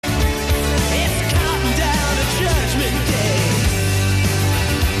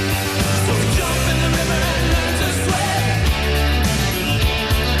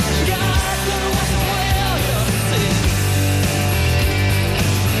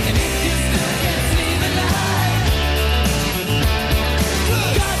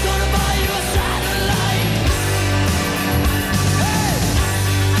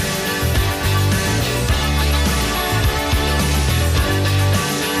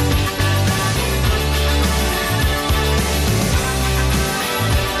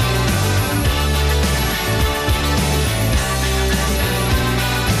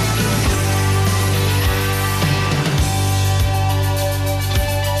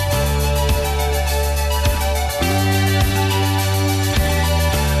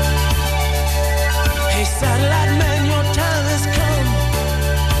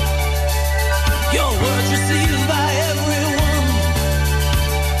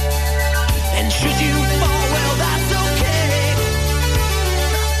Should you fall, well, that's okay.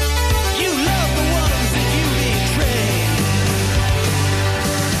 You love the ones that you betray.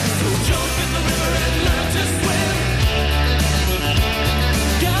 So jump in the river and learn to swim.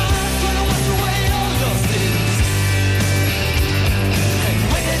 God's gonna wash away all your sins. And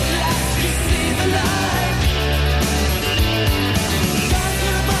when at last you see the light, God's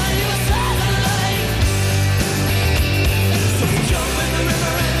gonna buy you a satellite. So jump in the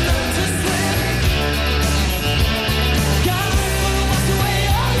river and learn to swim. God's gonna wash away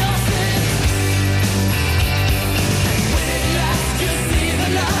all your sins. And when at last you see the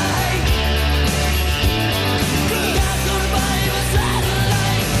light, God's gonna buy you a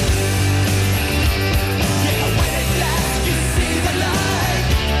satellite. Yeah, when at last you see the light,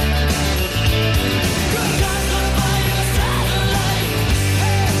 God's gonna buy you a satellite.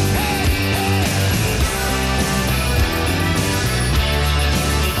 Hey, hey, hey.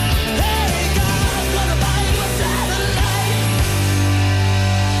 Hey, God's gonna buy you a satellite.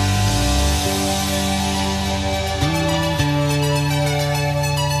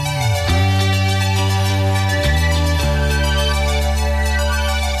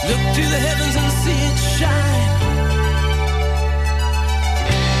 Look to the heavens and see it shine.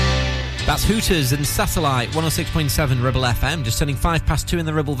 That's Hooters and Satellite, 106.7 Ribble FM, just turning 2:05 in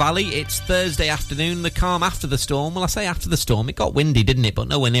the Ribble Valley. It's Thursday afternoon, the calm after the storm. Well, I say after the storm, it got windy, didn't it? But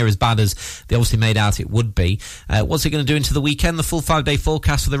nowhere near as bad as they obviously made out it would be. What's it going to do into the weekend? The full 5-day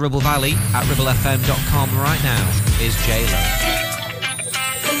forecast for the Ribble Valley at ribblefm.com right now is J-Lo.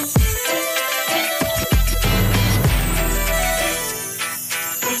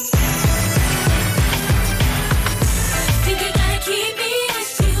 Think you gotta keep me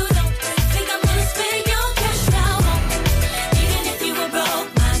as you don't think I'm gonna spend your cash out on me. Even if you were broke,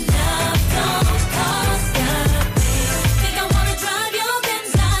 my love don't cost a thing. Think I wanna drive your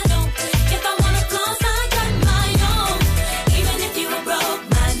Benz, I don't. If I wanna floss, I got my own. Even if you were broke,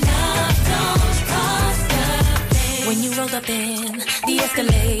 my love don't cost a thing. When you rolled up in the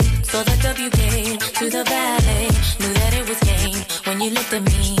Escalade, saw the W game to the valet, knew that it was game when you looked at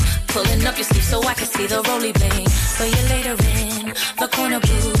me, pulling up your sleeve so I could see the roly blade. So you later in the corner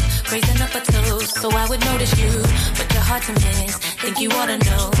booth, raising up a toast so I would notice you, but you're hard to miss. Think you ought to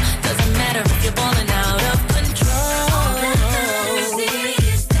know, doesn't matter if you're balling out of control. All that I see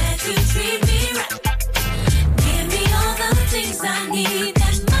is that you treat me right. Give me all the things I need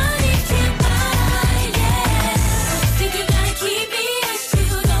that money can't buy. Yeah. Think you gotta keep me as you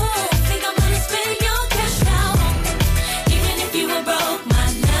don't think I'm gonna spend your cash out on me. Even if you were broke, my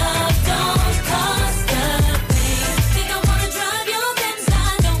love don't cost a thing. Think I wanna drive your Benz, I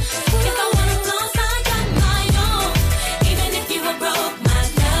don't. If I wanna floss, I got my own. Even if you were broke, my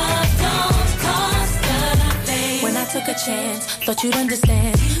love don't cost a thing. When I took a chance, thought you'd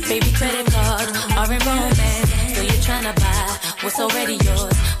understand. Baby, credit cards are in romance. So you're trying to buy what's already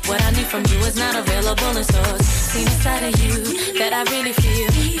yours. What I need from you is not available in stores. Seen a side of you that I really feel.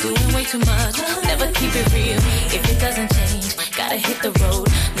 Doing way too much, never keep it real. If it doesn't change, gotta hit the road.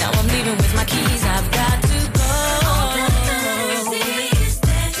 Now I'm leaving with my keys, I've got to go. All that I see is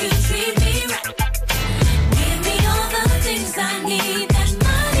that you treat me right. Give me all the things I need that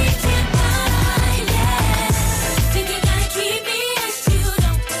money can't buy. Yeah. Think you gotta keep me as you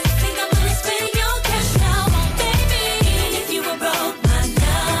don't think I'm gonna spend your cash out on baby. Even if you were broke, my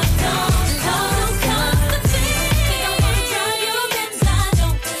love don't cost a thing. Think I wanna drive your Benz, I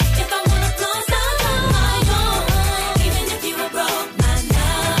don't. If I wanna floss, I got my own. Even if you were broke, my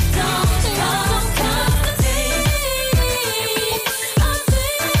love don't cost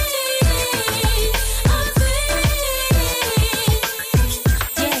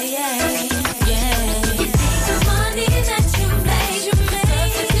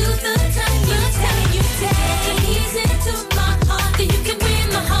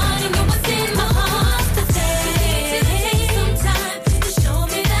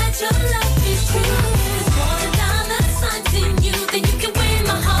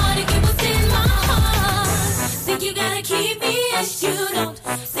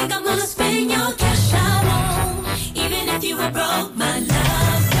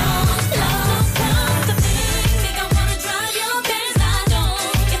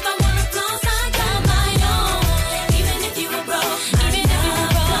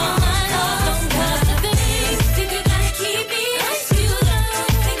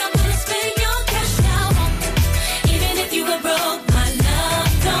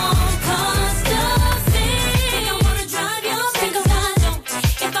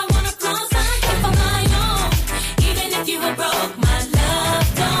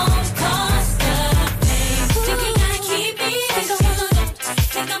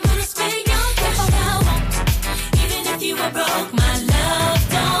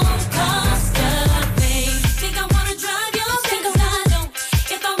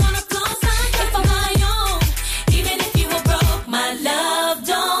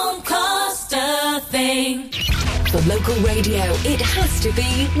your local radio, it has to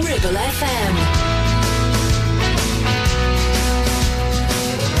be Ribble FM.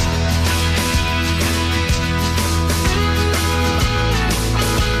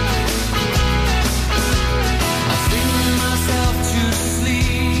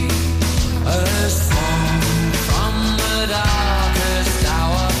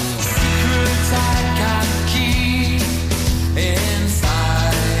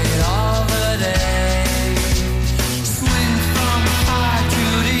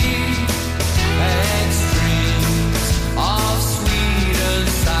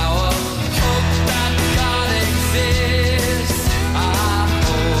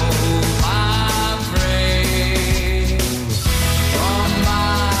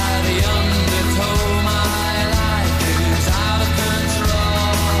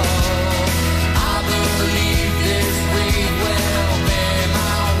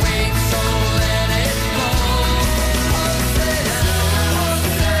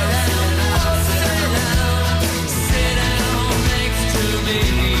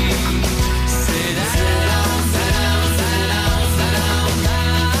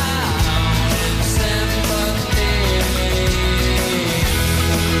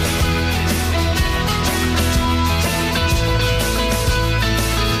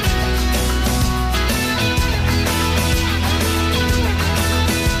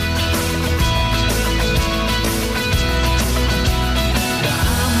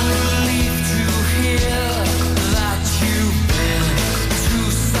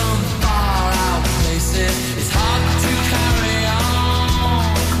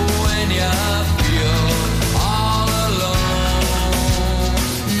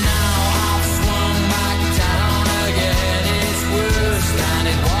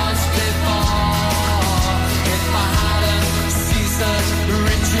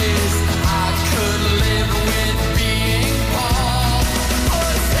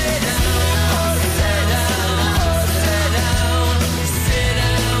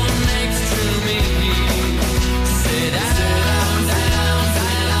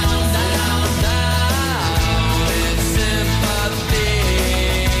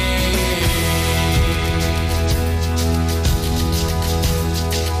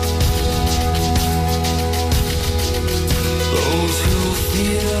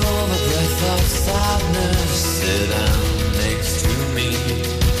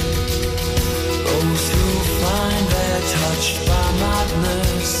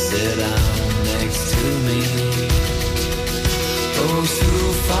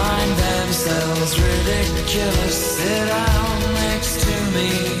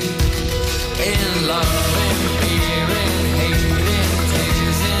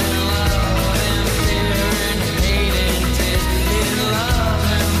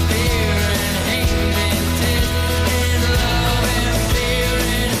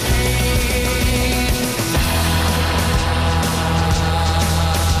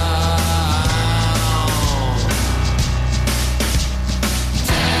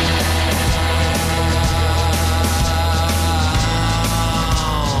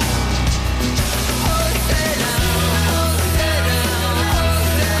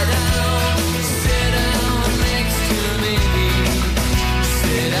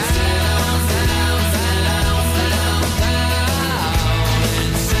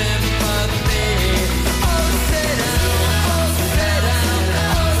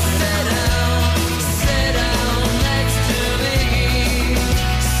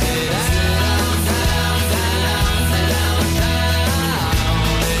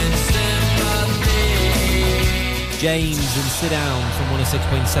 James and Sit Down from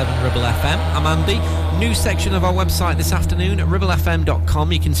 106.7 Ribble FM. I'm Andy. News section of our website this afternoon at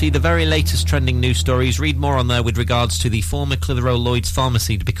ribblefm.com. You can see the very latest trending news stories. Read more on there with regards to the former Clitheroe Lloyd's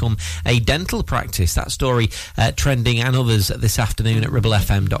pharmacy to become a dental practice. That story trending and others this afternoon at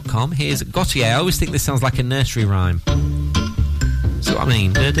ribblefm.com. Here's Gautier. I always think this sounds like a nursery rhyme. So I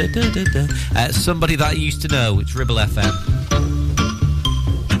mean, somebody that I used to know. It's Ribble FM.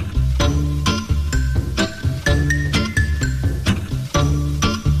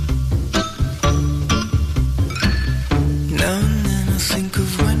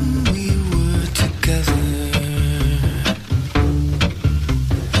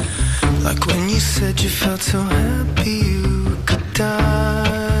 You felt so happy you could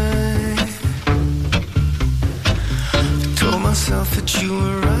die. I told myself that you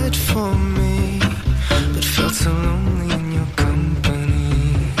were right for me, but felt so lonely in your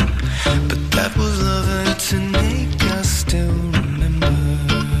company. But that was love and it's an ache I still remember.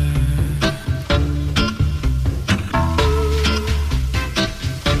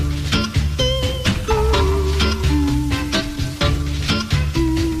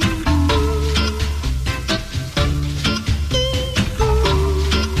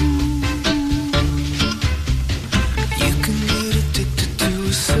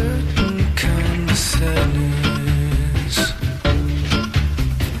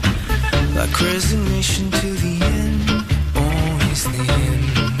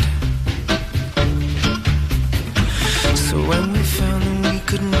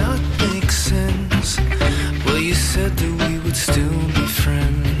 did not make sense. Well, you said that we would still be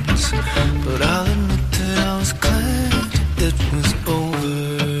friends, but I'll admit that I was glad it was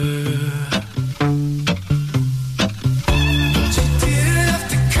over.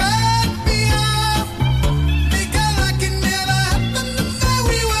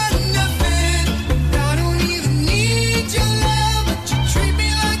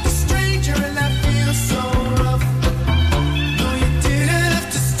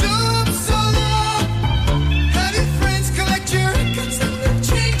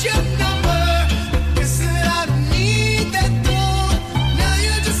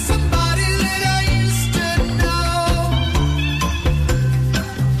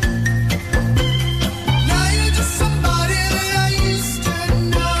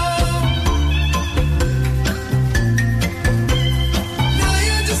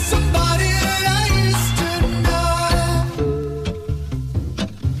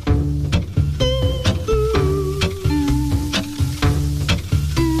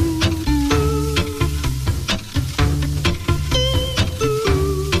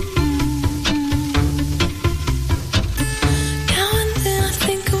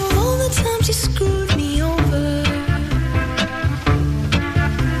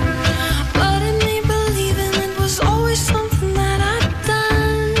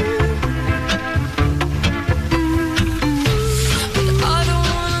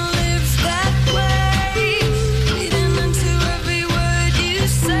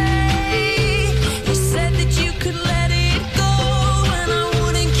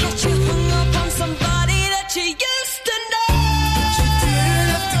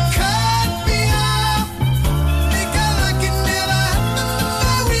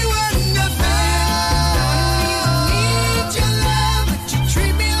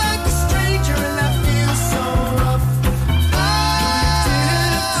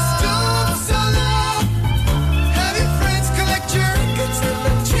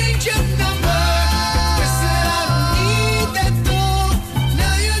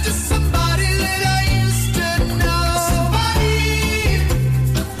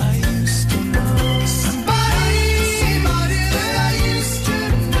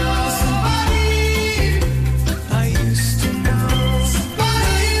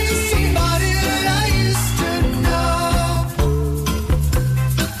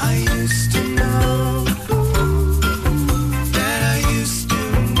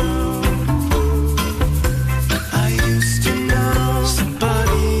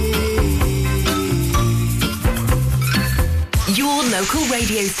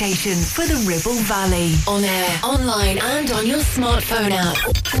 Radio station for the Ribble Valley. On air, online and on your smartphone app.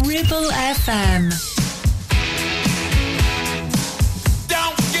 Ribble FM.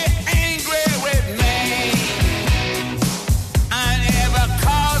 Don't get angry with me. I never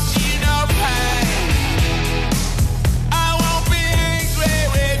caused you no pain. I won't be angry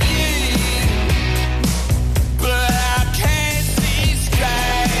with you, but I can't see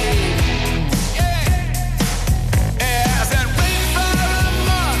straight. As we for a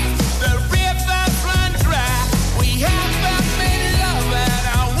month, the rivers run dry. We haven't been loving.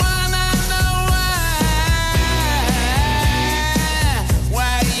 I wanna know why.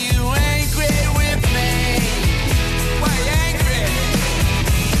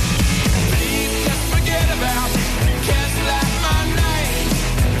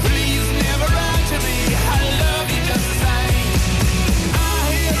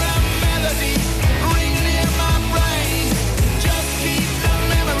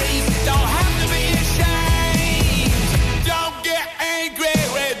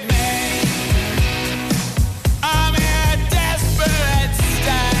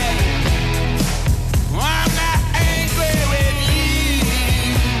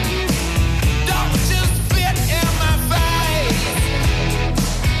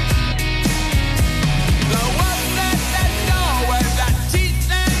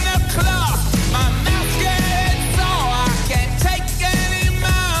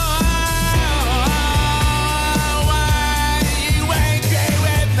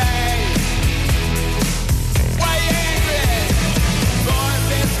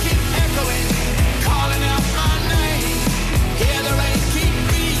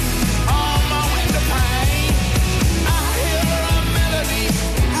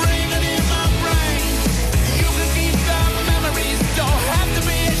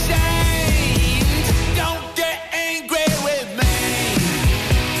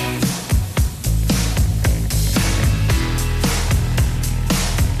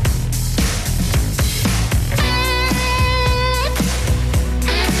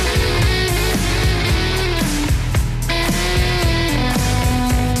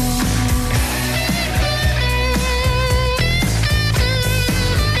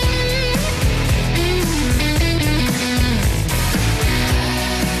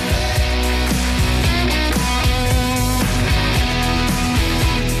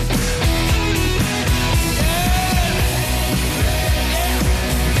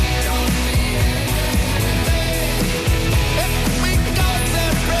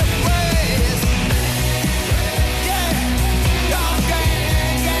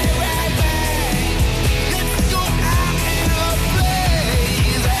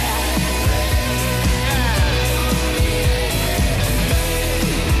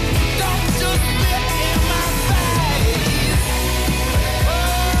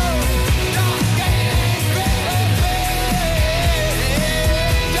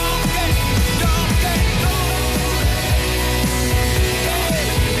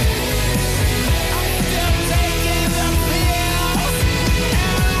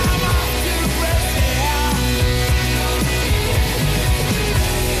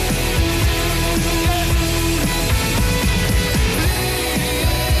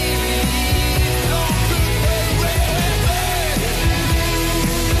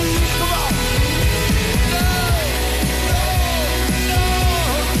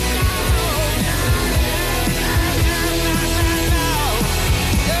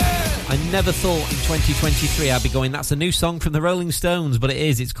 Never thought in 2023 I'd be going, that's a new song from the Rolling Stones, but it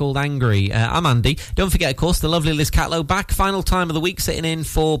is. It's called Angry. I'm Andy. Don't forget, of course, the lovely Liz Catlow back. Final time of the week, sitting in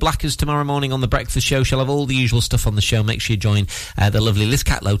for Blackers tomorrow morning on The Breakfast Show. She'll have all the usual stuff on the show. Make sure you join the lovely Liz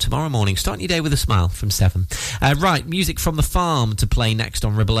Catlow tomorrow morning. Starting your day with a smile from 7. Right, music from the farm to play next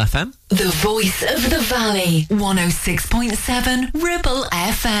on Ribble FM. The voice of the valley, 106.7 Ribble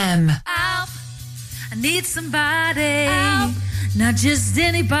FM. Help. I need somebody. Help. Not just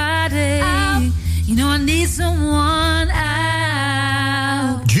anybody. Help. You know I need someone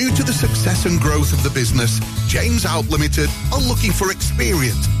out. Due to the success and growth of the business, James Out Limited are looking for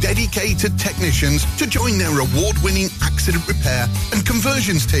experienced, dedicated technicians to join their award-winning accident repair and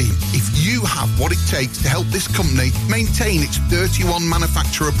conversions team. If you have what it takes to help this company maintain its 31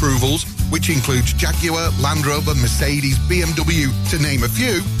 manufacturer approvals, which includes Jaguar, Land Rover, Mercedes, BMW, to name a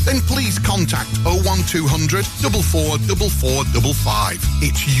few, then please contact 01200 444455.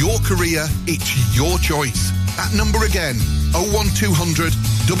 It's your career, it's your choice. That number again, 01200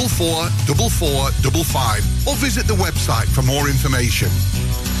 444455, or visit the website for more information.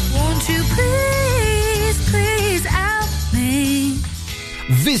 Won't you please help me?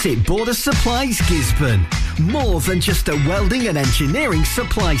 Visit Border Supplies Gisborne. More than just a welding and engineering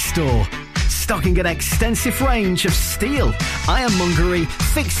supply store. Stocking an extensive range of steel, ironmongery,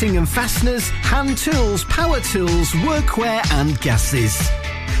 fixing and fasteners, hand tools, power tools, workwear and gases.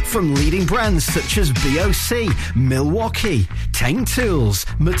 From leading brands such as BOC, Milwaukee, Tang Tools,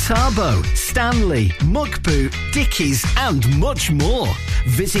 Metabo, Stanley, Muck Boot, Dickies and much more.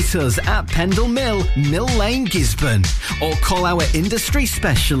 Visit us at Pendle Mill, Mill Lane, Gisborne, or call our industry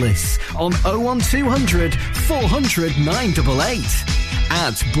specialists on 01200 400 988.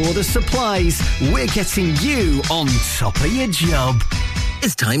 At Border Supplies, we're getting you on top of your job.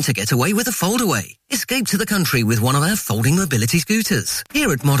 It's time to get away with a foldaway. Escape to the country with one of our folding mobility scooters.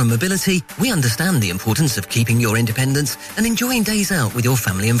 Here at Modern Mobility, we understand the importance of keeping your independence and enjoying days out with your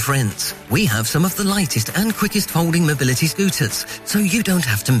family and friends. We have some of the lightest and quickest folding mobility scooters, so you don't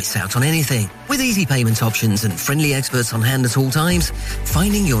have to miss out on anything. With easy payment options and friendly experts on hand at all times,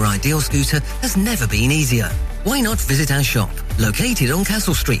 finding your ideal scooter has never been easier. Why not visit our shop, located on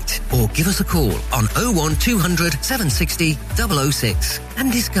Castle Street, or give us a call on 01200 760 006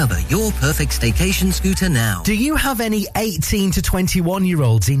 and discover your perfect staycation scooter now. Do you have any 18 to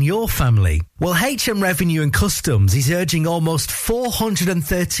 21-year-olds in your family? Well, HM Revenue and Customs is urging almost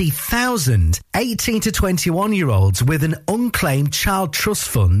 430,000 18 to 21-year-olds with an unclaimed child trust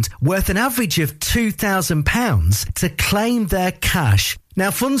fund worth an average of £2,000 to claim their cash. Now,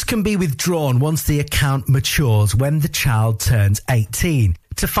 funds can be withdrawn once the account matures when the child turns 18.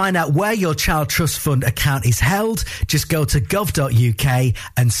 To find out where your Child Trust Fund account is held, just go to gov.uk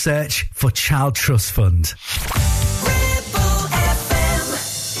and search for Child Trust Fund.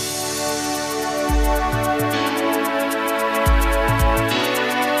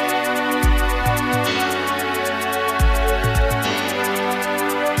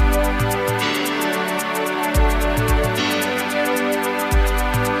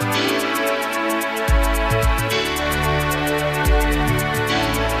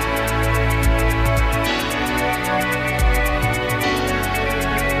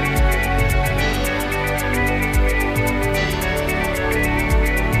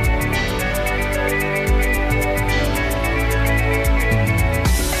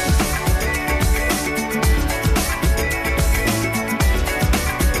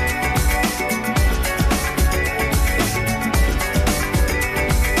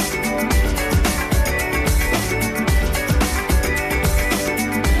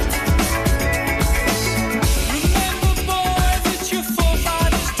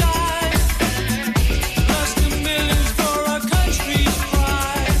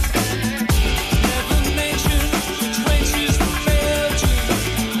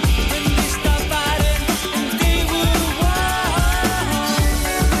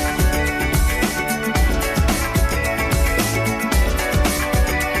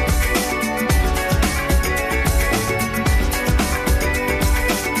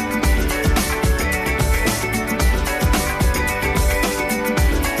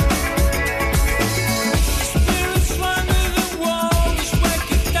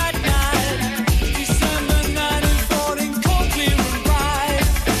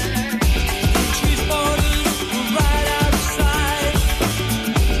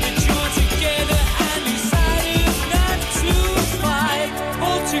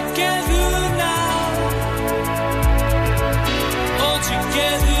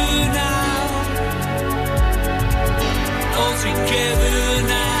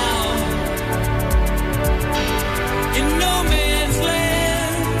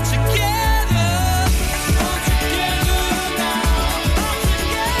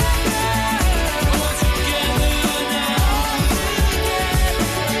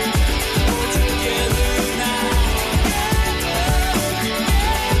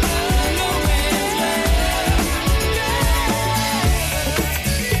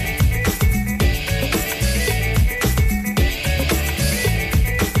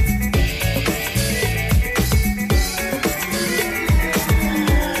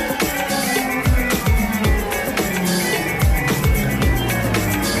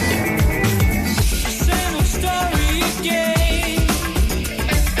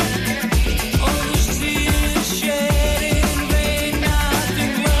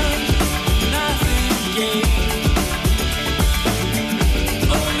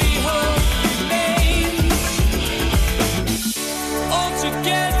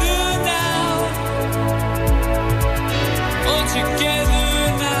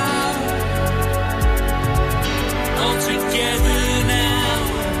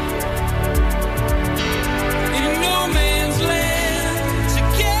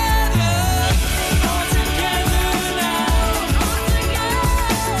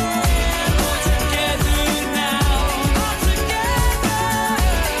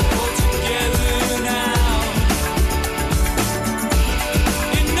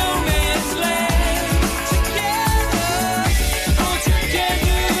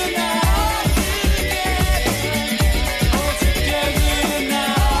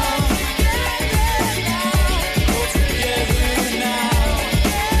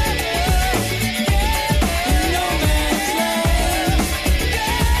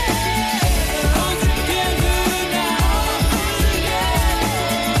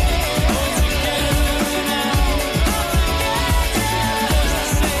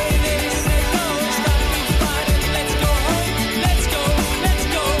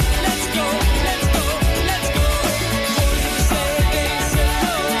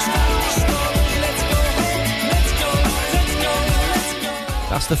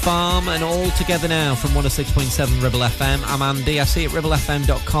 That's The Farm and All Together Now from 106.7 Ribble FM. I'm Andy. I see at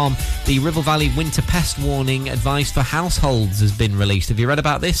ribblefm.com the Ribble Valley Winter Pest Warning Advice for Households has been released. Have you read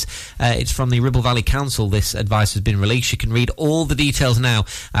about this? It's from the Ribble Valley Council. This advice has been released. You can read all the details now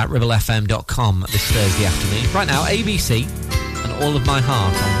at ribblefm.com this Thursday afternoon. Right now, ABC and All of My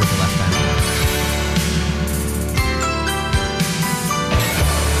Heart on Ribble FM.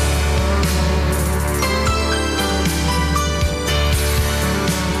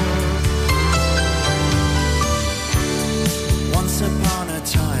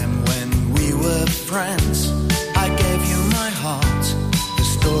 Friends, I gave you my heart. The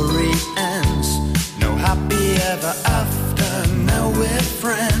story ends. No happy ever after. Now we're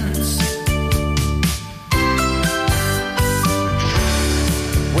friends.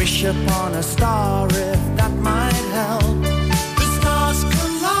 Wish upon a star if that might help. The stars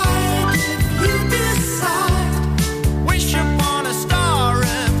collide if you decide. Wish upon a star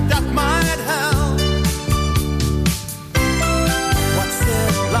if that might help. What's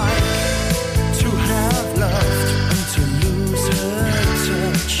it like? Loved and to lose her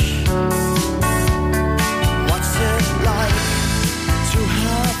touch. What's it like to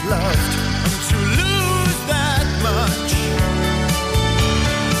have loved and to lose that much?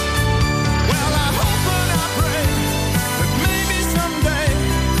 Well, I hope and I pray that maybe someday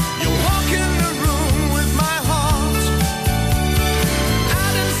you'll walk in the room with my heart.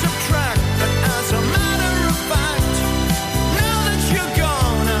 Add and subtract, but as a matter of fact, now that you're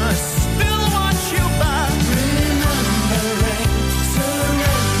gone, I still want you back.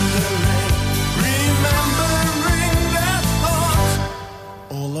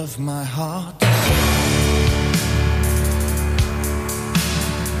 All of my heart.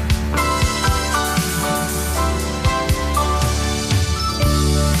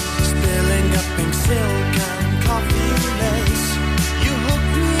 Spilling up pink silk and coffee lace. You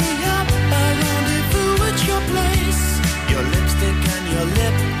hooked me up, I rendezvous at your place. Your lipstick and your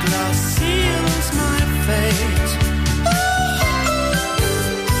lip gloss seals my fate.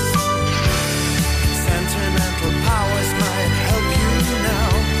 Sentimental powers might help you now,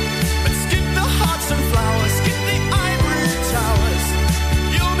 but skip the hearts and flowers, skip the ivory towers.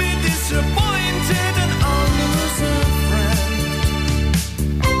 You'll be disappointed and I'll lose a friend.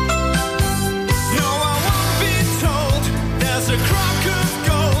 No, I won't be told there's a crock of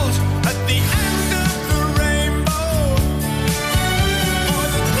gold at the end of the rainbow, or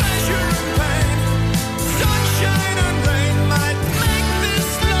the pleasure and pain, sunshine and rain might make this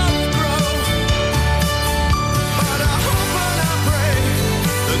love grow. But I hope and I pray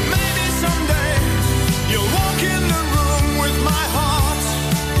that maybe someday you'll walk in the room with my heart.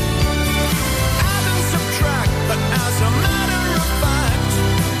 Add and subtract, but as a matter of fact,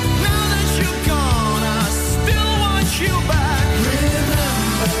 now that you're gone, I still want you back.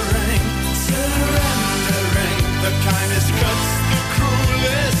 Remembering, surrendering, the kindest cuts the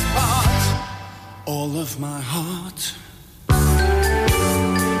cruelest part. All of my heart.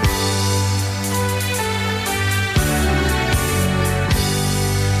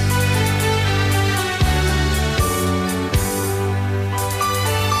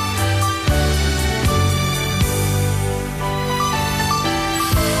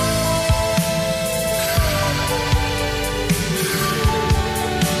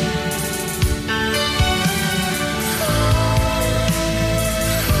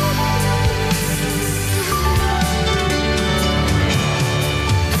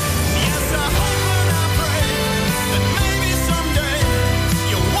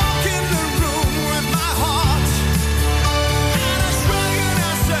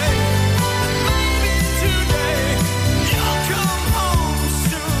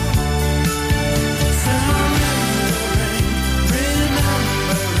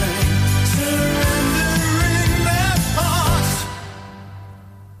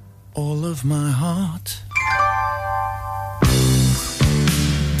 All of my heart.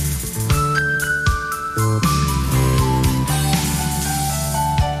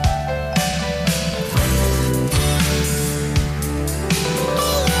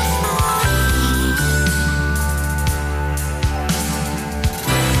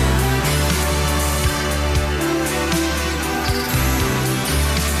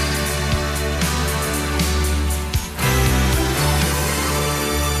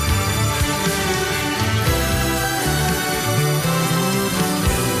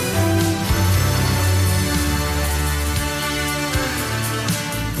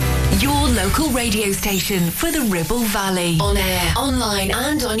 Local radio station for the Ribble Valley. On air, online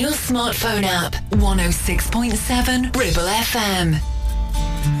and on your smartphone app. 106.7 Ribble FM.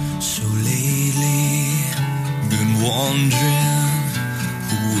 So lately, been wondering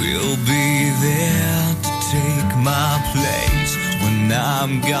who will be there to take my place when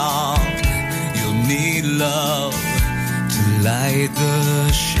I'm gone. You'll need love to light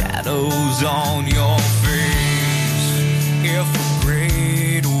the shadows on your face. If a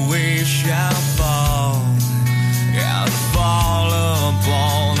great wave shall fall and fall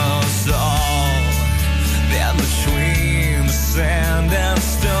upon us all, then between the sand and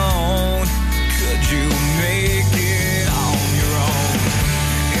stone, could you make it on your own?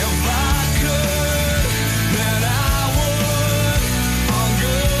 If I could, then I would. I'll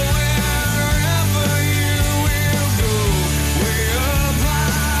go wherever you will go, way up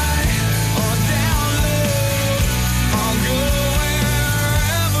high or down low. I'll go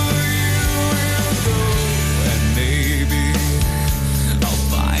wherever you will go, and maybe I'll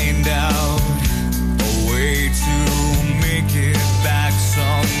find out a way to make it back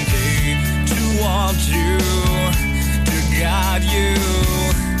someday, to want you, to guide you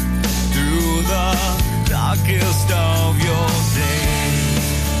through the darkest of your days.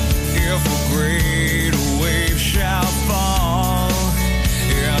 If a great wave shall fall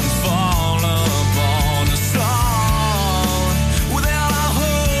and fall upon us all, well, then I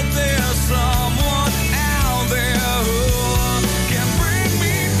hope there's someone out there who can bring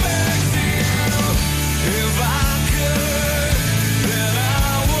me back to you. If I could, then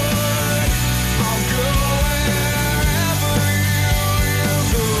I would. I'll go wherever you will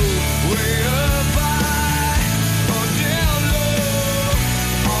go, way up high or down low.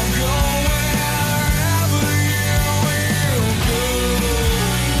 I'll go wherever you will go.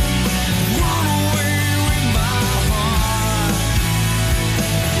 Run away with my heart,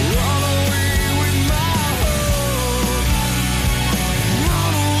 run away with my hope,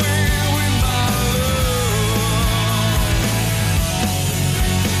 run away with my love.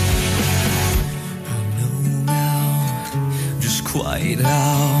 I know now just quite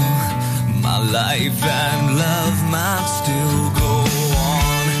how my life and love might still go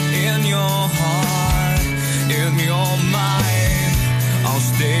on. In your heart, in your mind, I'll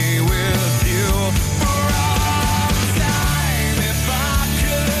stay with you for all time. If I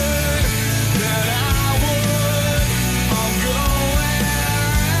could, then I would. I'll go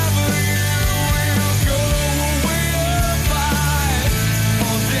wherever you will go, way up high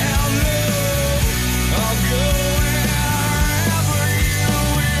or down low. I'll go wherever you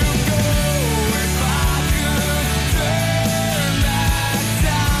will go. If I could turn back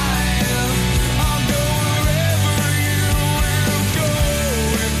time, I'll go wherever you will go.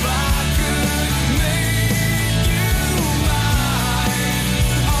 If I could make you mine,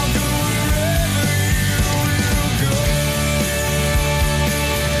 I'll go wherever you will go.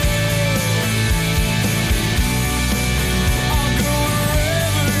 I'll go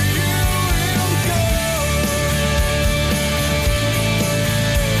wherever you will go.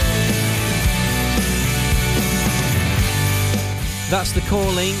 That's The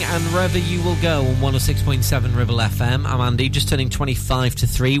Calling and Wherever You Will Go on 106.7 Ribble FM. I'm Andy, just turning 25 to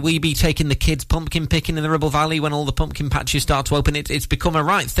 3. Will you be taking the kids pumpkin picking in the Ribble Valley when all the pumpkin patches start to open? It's become a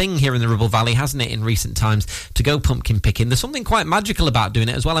right thing here in the Ribble Valley, hasn't it, in recent times, to go pumpkin picking. There's something quite magical about doing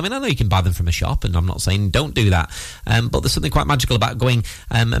it as well. I mean, I know you can buy them from a shop, and I'm not saying don't do that, but there's something quite magical about going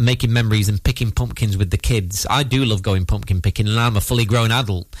and making memories and picking pumpkins with the kids. I do love going pumpkin picking, and I'm a fully grown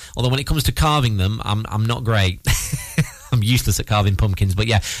adult. Although when it comes to carving them, I'm not great. I'm useless at carving pumpkins, but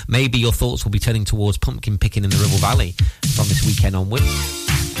yeah, maybe your thoughts will be turning towards pumpkin picking in the Ribble Valley from this weekend onwards.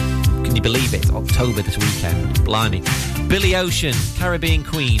 Can you believe it? It's October this weekend. Blimey. Billy Ocean, Caribbean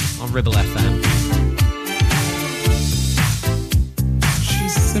Queen on Ribble FM.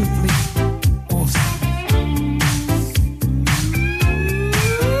 She's simply awesome.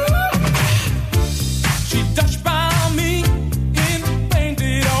 She touched by me in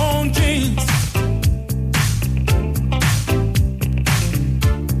painted on jeans,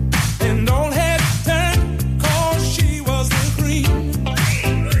 and all had turned 'cause she was the queen.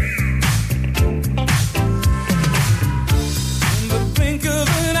 In the blink of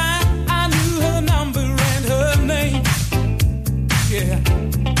an eye, I knew her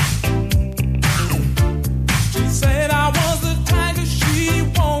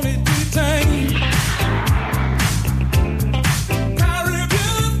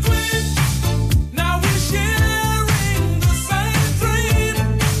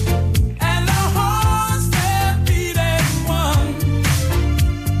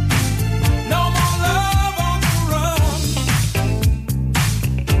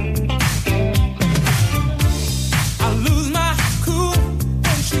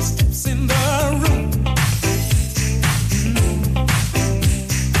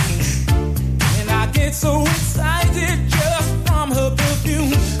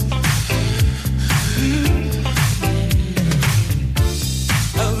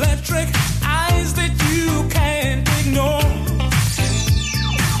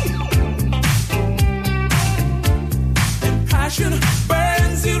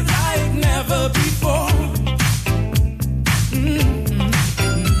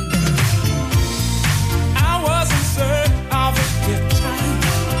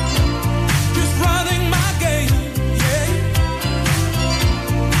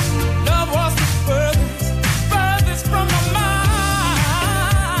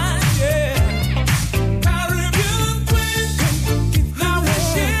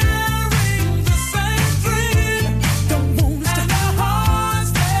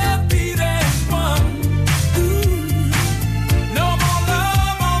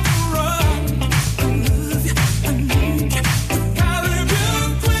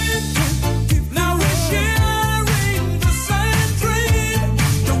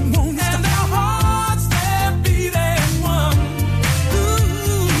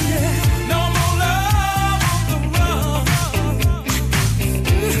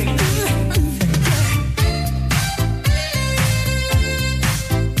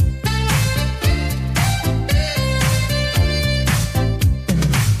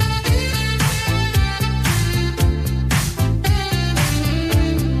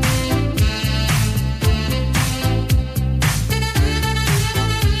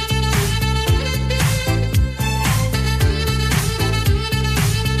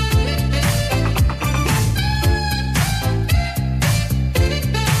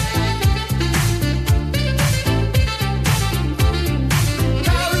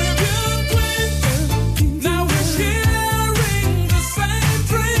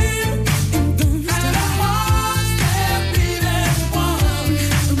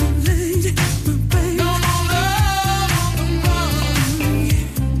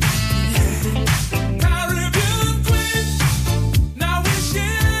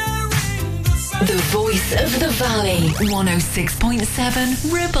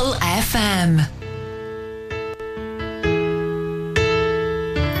 106.7 Ribble FM.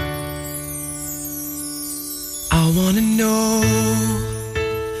 I wanna know,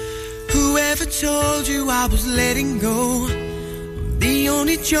 whoever told you I was letting go of the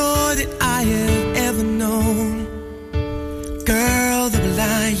only joy that I have ever known. Girl, they were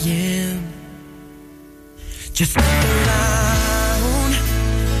lying. Just look around,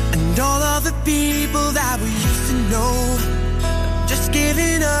 and all of the people that we used to know are just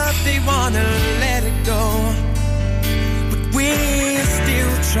giving up, they wanna let it go. But we're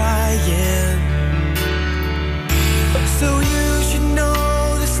still trying. So you should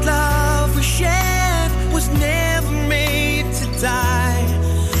know this love we shared was never made to die.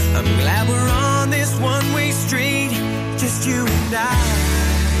 I'm glad we're on this one-way street, just you and I.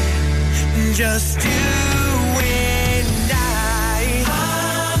 Just you and I.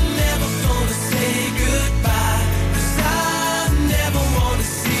 I'm never gonna say goodbye, 'cause I never wanna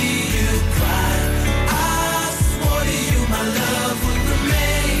see you cry. I swore to you my love would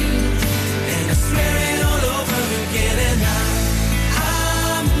remain, and I swear it all over again. And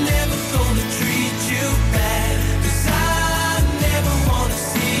I'm never gonna treat you bad, 'cause I never wanna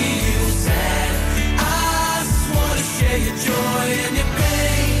see you sad. I swore to share your joy and your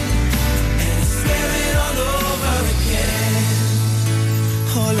pain, and I swear it all over again.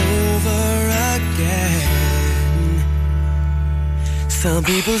 All over again. Some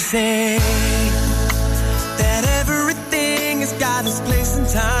people say that everything has got its place in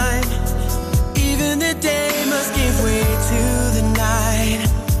time. Even the day must give way to the night.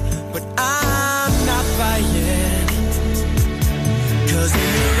 But I'm not buying, 'cause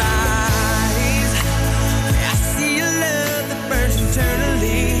in your eyes I see a love that burns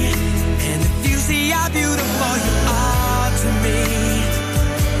eternally. And if you see how beautiful you are to me,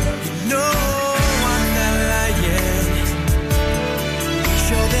 you know I'm not lying.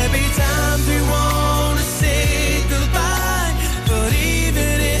 Sure, there'll be times we wanna say goodbye, but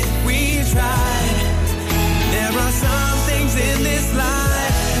even if we try, there are some things in this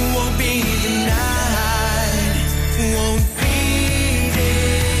life won't be denied. Won't be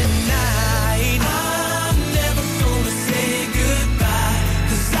denied. I'm never gonna say goodbye,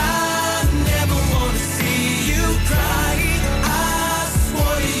 'cause I never wanna see you cry. I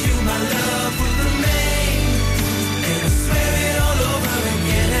swore to you my love would remain, and I swear it all over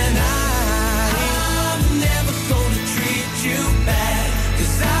again. And I'm never gonna treat you bad,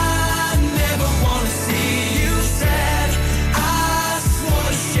 'cause I never wanna see you sad. I swore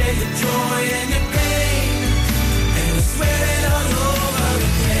to share your joy and your pain, and I swear it all over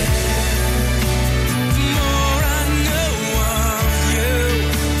again. The more I know of you,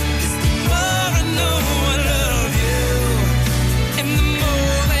 it's the more I know I love you. And the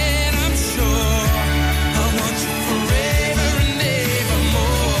more that I'm sure I want you forever and ever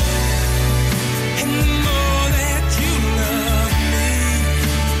more. And the more that you love me,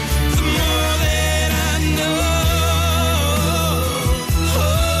 the more that I know.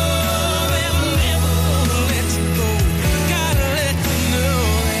 Oh, that I'm never gonna let you go. Gotta let you know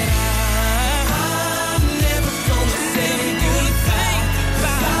that I'm never gonna say goodbye,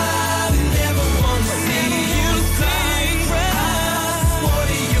 'cause I never wanna see you cry. I swore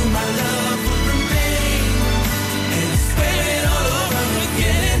to you my love would remain, and I swear it all over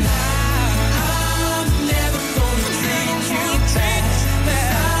again. And I'm never gonna treat you bad, 'cause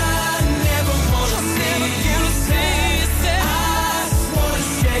I never wanna see you sad. I swore to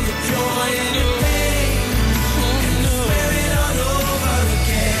share your joy and your pain, and I swear it all over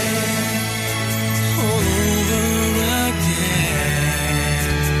again. All over again.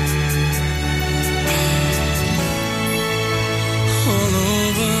 All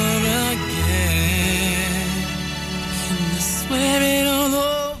over again. And I swear it all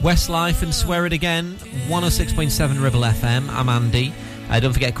over. Westlife and Swear It Again, 106.7 Ribble FM. I'm Andy.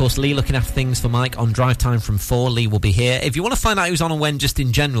 Don't forget, of course, Lee looking after things for Mike on Drive Time from 4. Lee will be here. If you want to find out who's on and when, just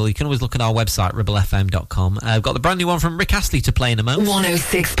in general, you can always look at our website, ribblefm.com. I've got the brand new one from Rick Astley to play in a moment.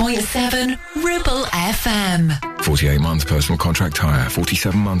 106.7 Ribble FM. 48-month personal contract hire,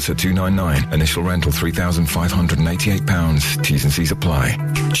 47 months at $299. Initial rental £3,588. T's and C's apply.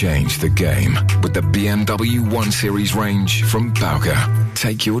 Change the game with the BMW 1 Series range from Bowker.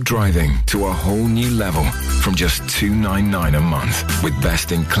 Take your driving to a whole new level from just $299 a month with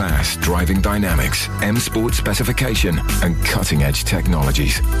best-in-class driving dynamics, M-Sport specification and cutting-edge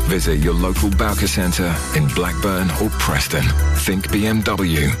technologies. Visit your local Bowker Centre in Blackburn or Preston. Think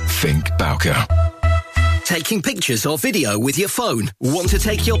BMW. Think Bowker. taking pictures or video with your phone? Want to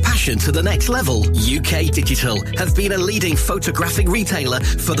take your passion to the next level? UK Digital have been a leading photographic retailer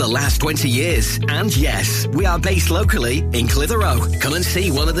for the last 20 years. And yes, we are based locally in Clitheroe. Come and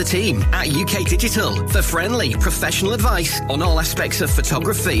see one of the team at UK Digital for friendly, professional advice on all aspects of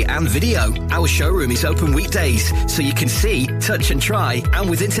photography and video. Our showroom is open weekdays, so you can see, touch and try. And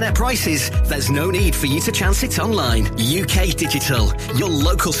with internet prices, there's no need for you to chance it online. UK Digital, your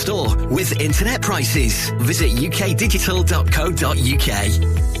local store with internet prices. Visit ukdigital.co.uk.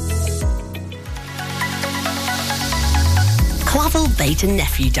 Clavel Bait and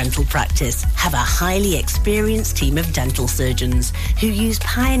Nephew Dental Practice have a highly experienced team of dental surgeons who use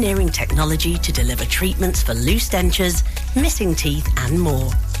pioneering technology to deliver treatments for loose dentures, missing teeth and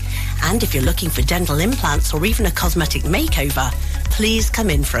more. And if you're looking for dental implants or even a cosmetic makeover, please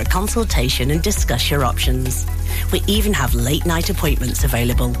come in for a consultation and discuss your options. We even have late night appointments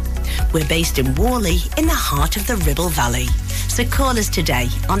available. We're based in Worley in the heart of the Ribble Valley. So call us today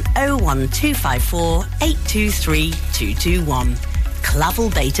on 01254 823 221. Clavel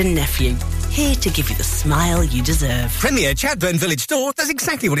Bait and Nephew, here to give you the smile you deserve. Premier Chatburn Village Store does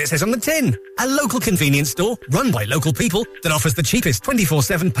exactly what it says on the tin. A local convenience store run by local people that offers the cheapest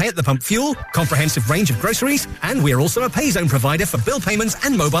 24/7 pay-at-the-pump fuel, comprehensive range of groceries, and we're also a pay zone provider for bill payments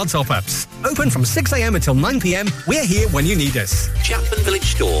and mobile top-ups. Open from 6 a.m. until 9 p.m. We're here when you need us. Chatburn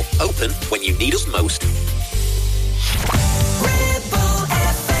Village Store, open when you need us most.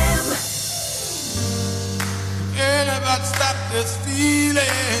 Anybody stop this feeling?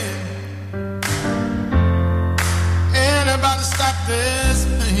 Anybody stop this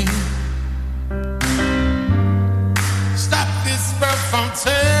pain? Stop this world from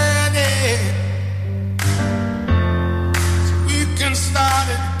turning, so we can start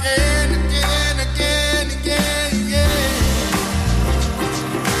it again, again, again, again, again.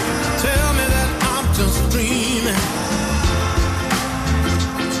 Tell me that I'm just dreaming.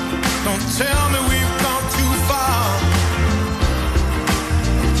 Don't tell me we've gone too far.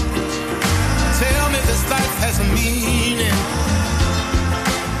 Tell me this life has a meaning.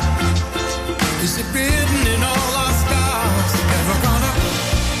 Is it written in all our stars? Never gonna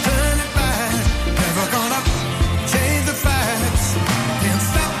turn it back. Never gonna change the facts. Can't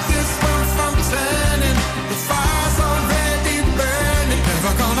stop this world from turning. The fire's already burning.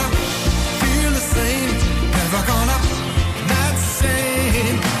 Never gonna feel the same. Never gonna not the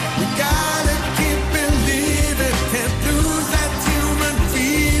same. We gotta keep believing. Can't lose that human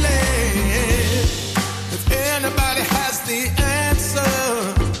feeling. If anybody has the answer,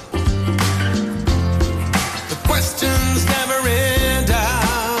 the questions never end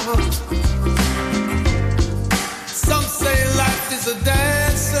out. Some say life is a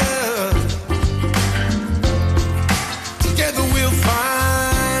dancer. Together we'll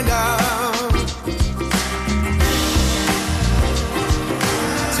find out.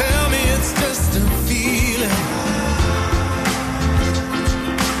 Tell me it's just a feeling.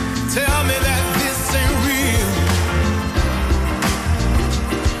 Tell me that this ain't real.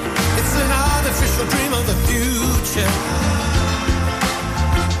 It's an artificial dream of the future.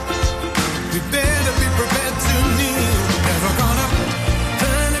 We better be prepared to kneel. Never gonna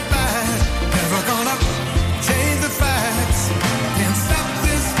turn it back. Never gonna change the facts. Can't stop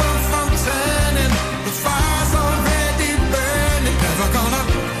this world from turning. The fire's already burning. Never gonna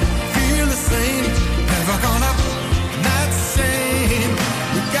feel the same. Never gonna not the same.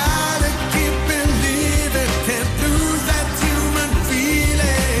 We gotta keep believing. Can't lose that human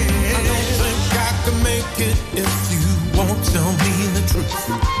feeling. I don't think I can make it if you won't tell me the truth.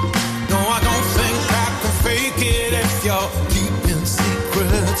 No, I don't think I can fake it if you're keeping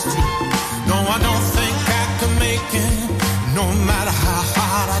secrets too. No, I don't think I can make it no matter how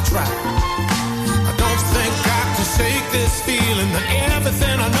hard I try. I don't think I can shake this feeling that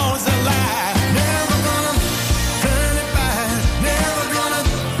everything I know is a lie. Never gonna turn it back. Never gonna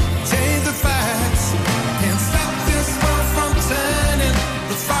change the facts. Can't stop this world from turning.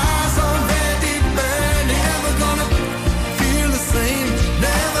 The fire's already burning. Never gonna feel the same.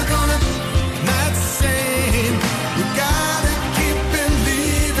 Never gonna not the same. We gotta keep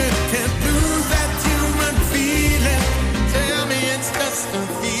believing. Can't lose that human feeling. Tell me it's just a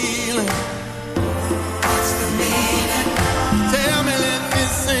feeling. What's the meaning? Tell me that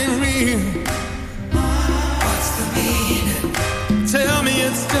this ain't real. What's the meaning? Tell me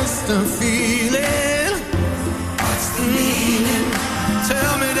it's just a feeling. What's the meaning?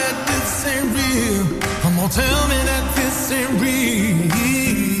 Tell me that this ain't real. Come on, tell me that this ain't real.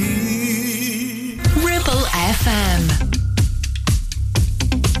 Ribble FM.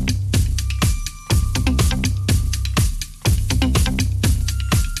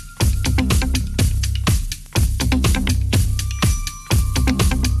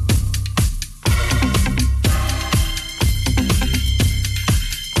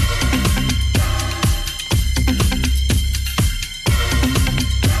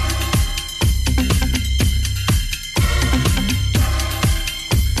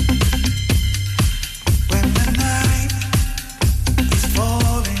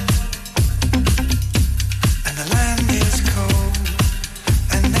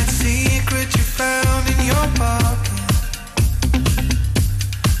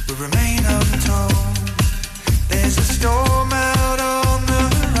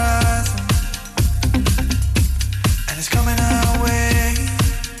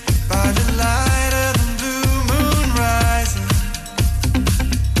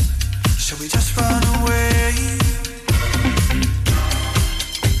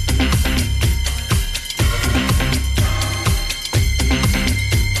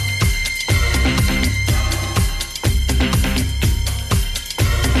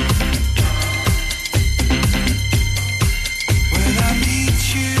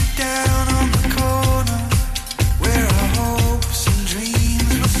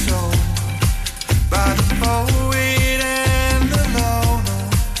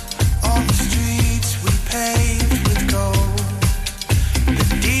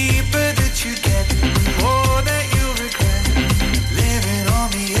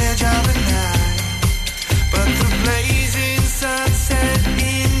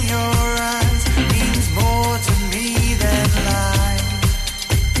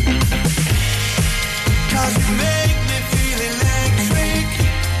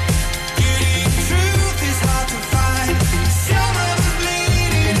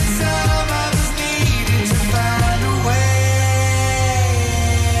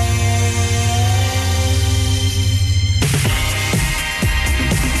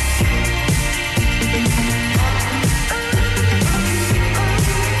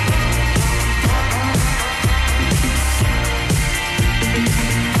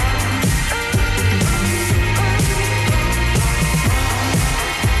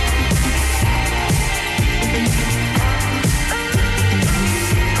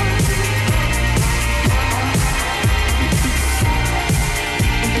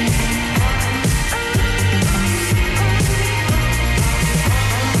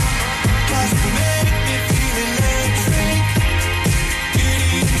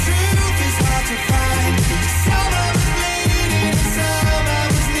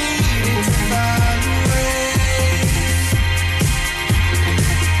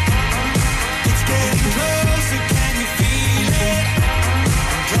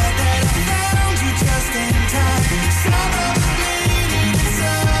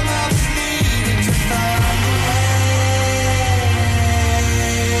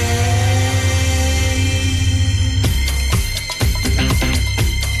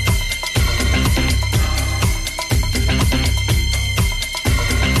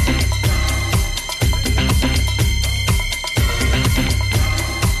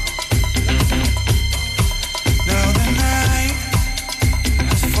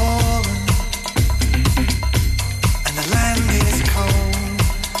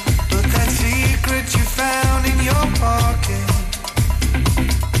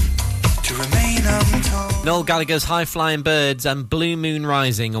 Noel Gallagher's High Flying Birds and Blue Moon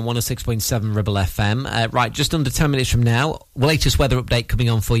Rising on 106.7 Ribble FM. Right, just under 10 minutes from now, latest weather update coming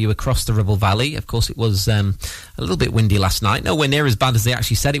on for you across the Ribble Valley. Of course, it was a little bit windy last night. Nowhere near as bad as they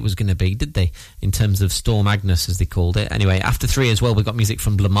actually said it was going to be, did they? In terms of Storm Agnes, as they called it. Anyway, after 3 as well, we've got music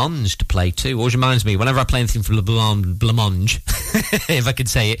from Blancmange to play too. Always reminds me, whenever I play anything from Blancmange, if I could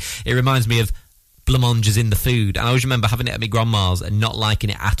say it, it reminds me of blancmange is in the food. And I always remember having it at my grandma's and not liking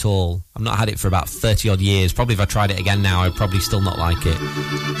it at all. I've not had it for about 30 odd years. Probably if I tried it again now, I'd probably still not like it.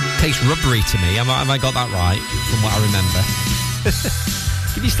 Tastes rubbery to me. Have I got that right from what I remember?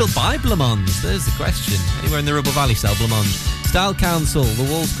 Can you still buy blancmange? There's the question. Anywhere in the Ribble Valley sell blancmange. Style Council, The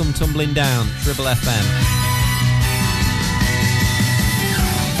Walls Come Tumbling Down, Ribble FM.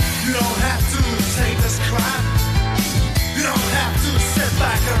 You don't have to take this crap. You don't have to sit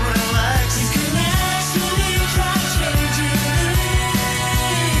back and relax. You can actually try changing it.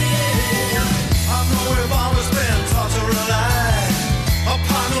 I know we've always been taught to rely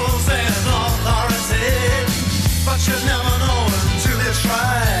upon rules and authority, but you never know until you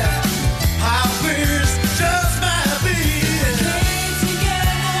try how things just might be. Came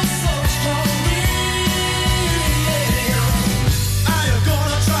together so strongly. Are you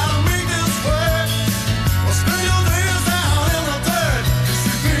gonna try to make this work? Or spend your days down in the dirt? 'Cause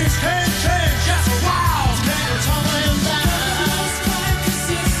you things can't change, yes, the walls can't tumbling down.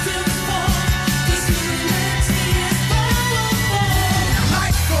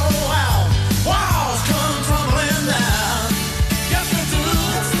 Lights go out, walls come tumbling down. Yes, they do,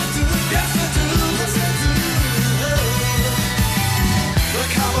 yes, they do, yes, they do, yes, they do. The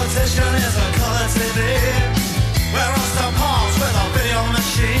competition is a color TV. We're on the pause with a video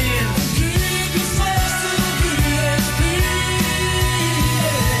machine. Keep yourself to ESP.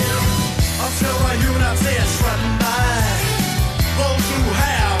 Until the unity is threatened by those who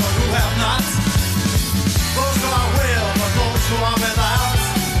have and who have not. Those who are with and those who are without.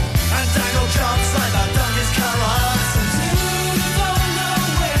 And dangle jumps like the donkey's carrots. Until you don't know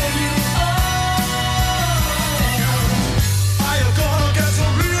where you are you gonna get to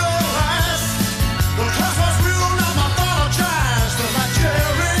realize the class was real, not my thought of jazz. The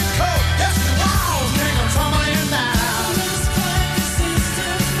Nigerian code, yes, the walls came and tumbling down.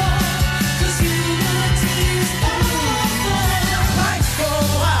 Lights go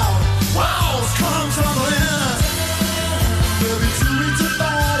out, walls come tumbling. Baby, two into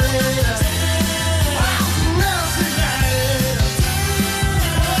body. Let's unite.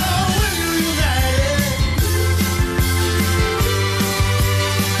 When you unite.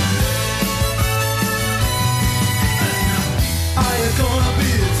 Are you gonna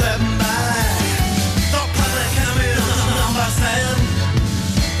be threatened by the public enemy number 10?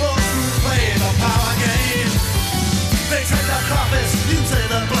 Those who play the power game, they take the profits, you take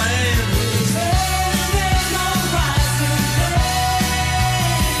the blame. There's no rising flame.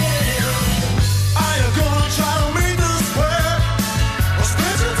 Are you gonna try to make this work? Or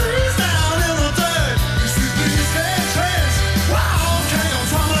spend your days down in the dirt? You see things can't change, walls can't go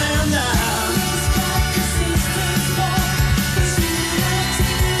tumbling down.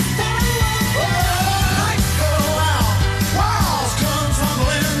 Lights go out, walls come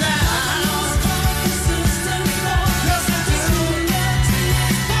tumbling down. Yes, they do.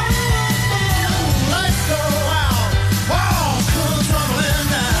 Lights go out, walls come tumbling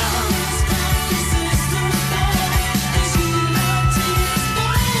down.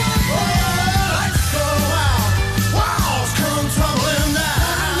 Lights go out, walls come tumbling down.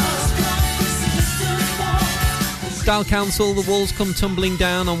 Style Council, The Walls Come Tumbling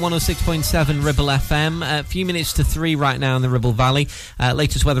Down on 106.7 Ribble FM. A few minutes to 3 right now in the Ribble Valley.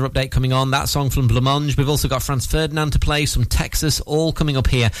 Latest weather update coming on. That song from Blancmange. We've also got Franz Ferdinand to play, some Texas, all coming up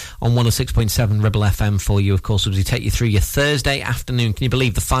here on 106.7 Ribble FM for you, of course, as we take you through your Thursday afternoon. Can you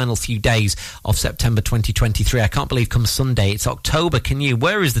believe the final few days of September 2023? I can't believe come Sunday, it's October, can you?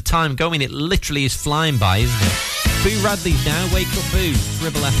 Where is the time going? It literally is flying by, isn't it? Boo Radley's now, Wake Up Boo,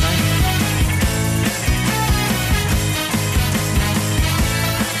 Ribble FM.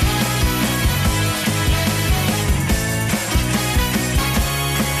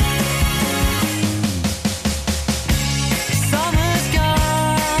 Summer's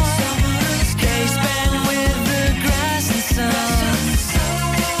gone, day spent with the grass and sun.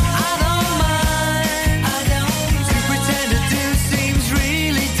 I don't mind to pretend to do seems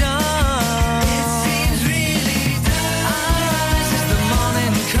really dumb. It seems really dumb. I rise as the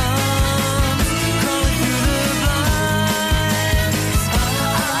morning comes.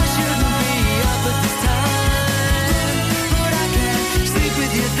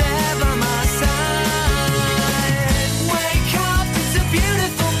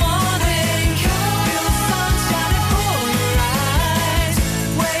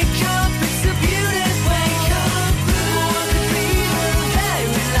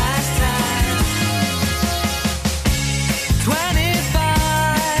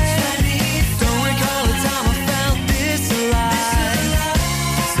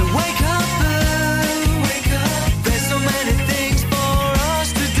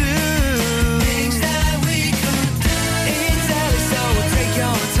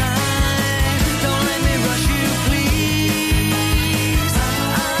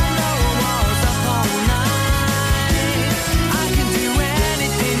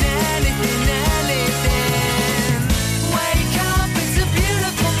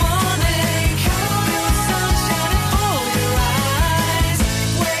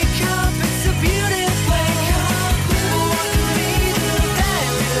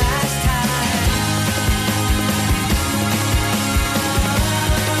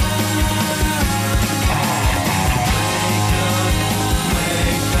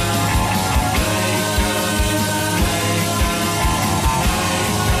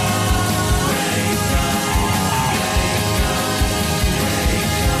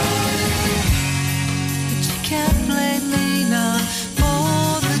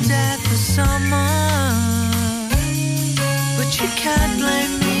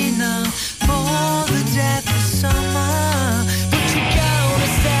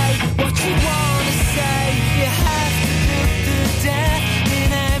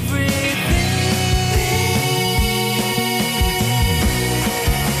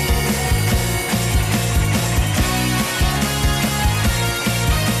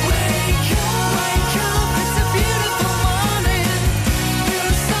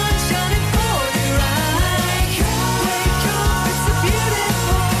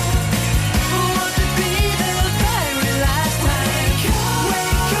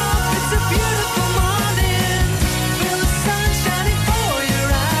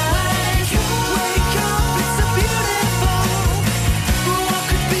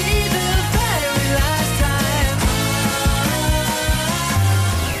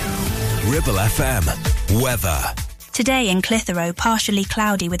 Ribble FM. Weather. Today in Clitheroe, partially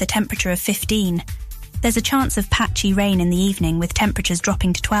cloudy with a temperature of 15. There's a chance of patchy rain in the evening with temperatures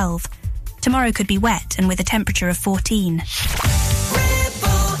dropping to 12. Tomorrow could be wet and with a temperature of 14.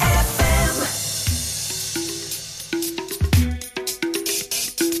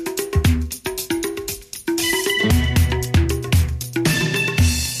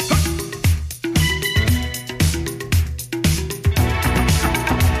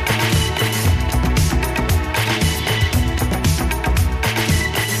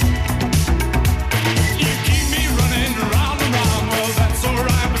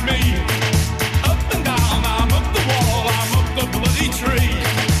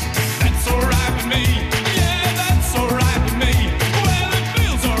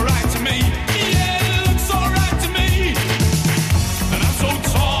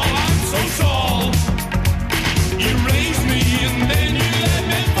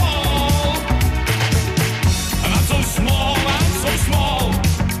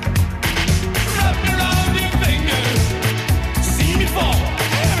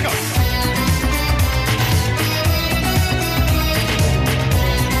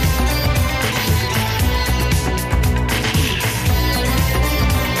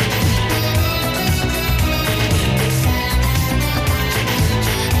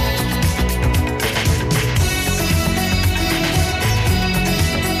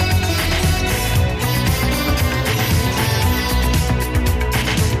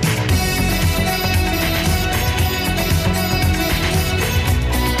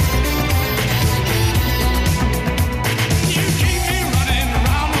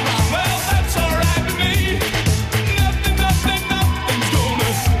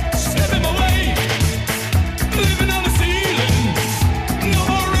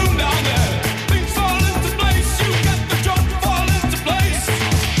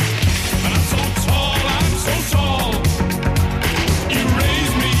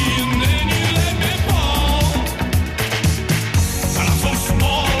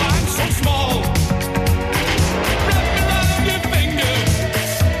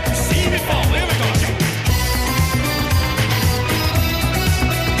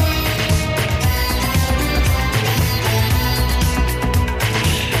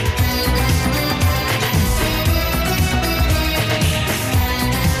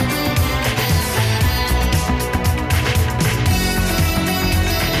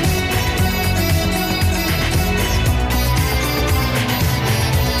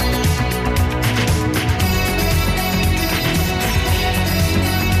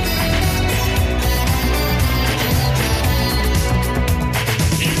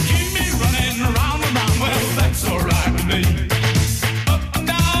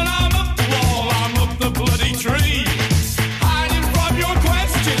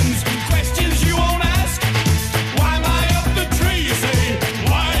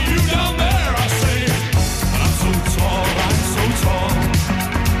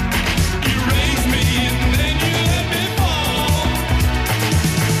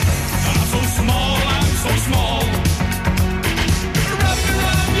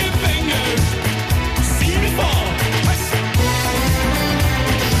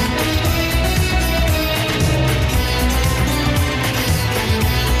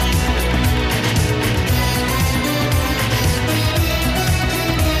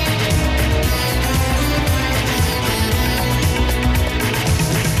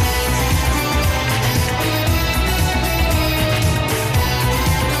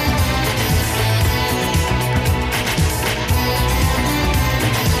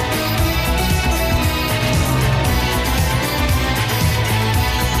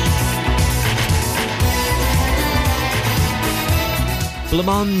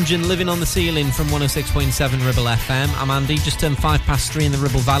 Blancmange and Living on the Ceiling from 106.7 Ribble FM. I'm Andy, just turned 3:05 in the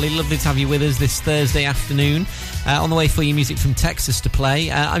Ribble Valley. Lovely to have you with us this Thursday afternoon. On the way for your music from Texas to play.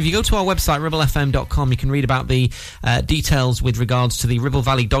 If you go to our website, ribblefm.com, you can read about the details with regards to the Ribble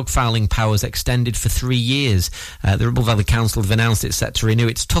Valley dog fouling powers extended for 3 years. The Ribble Valley Council have announced it's set to renew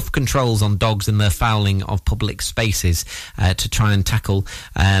its tough controls on dogs and their fouling of public spaces to try and tackle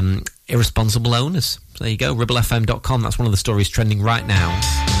irresponsible owners. So there you go, ribblefm.com. That's one of the stories trending right now.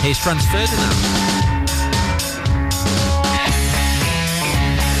 Here's Franz Ferdinand.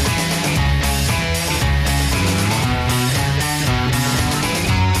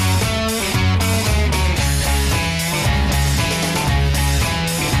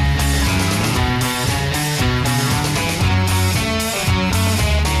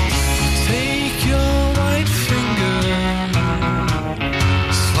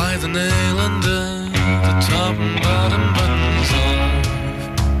 Nail under the top and bottom buttons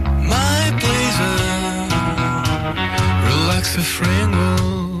of my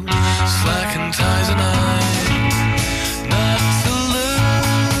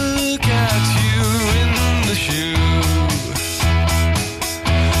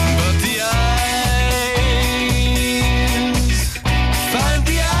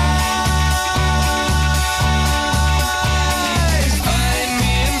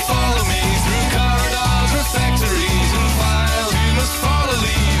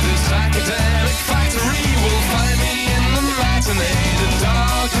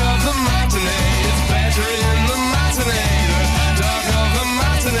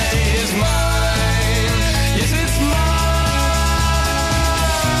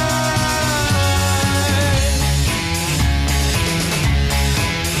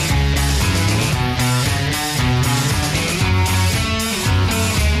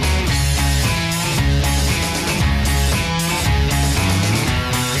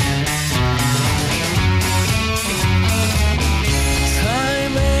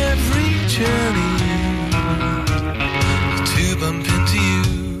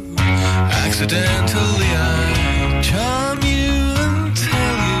accidentally I charm you and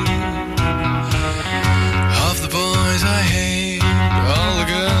tell you of the boys I hate, all the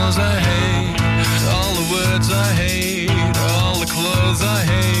girls I hate, all the words I hate, all the clothes I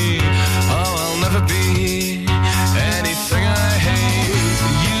hate. Oh, I'll never be anything I hate.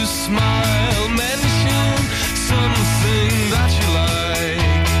 You smile, mention something that you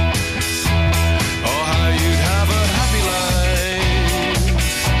like, or how you'd have a happy life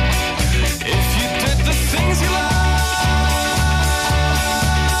if you did the things you like.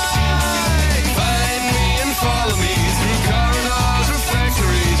 Find me and follow me through corridors or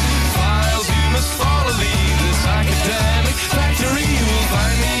factories, files you must follow, leave this academic factory. You will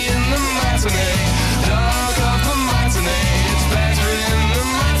find me in the matinee, dark of the matinee. It's better in the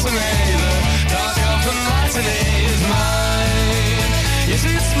matinee. The dark of the matinee is mine. Yes,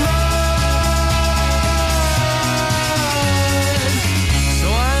 it's mine. So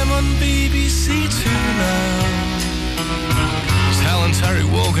I'm on BBC Two now. It's Helen Terry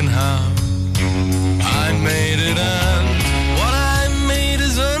Woganhouse. I made it, and what I made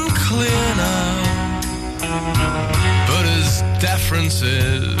is unclear now. But his deference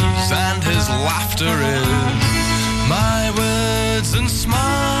is, and his laughter is, my words and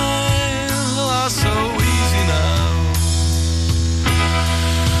smile are so easy now.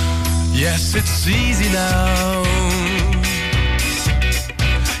 Yes, it's easy now.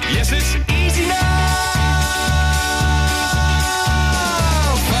 Yes, it's easy now.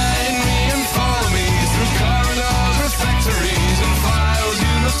 Find me and follow me through corridors or factories and files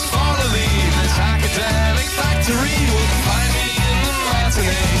you must follow, leave this academic factory. You will find me in the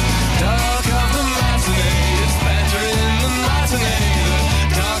matinee, dark of the matinee. It's better in the matinee,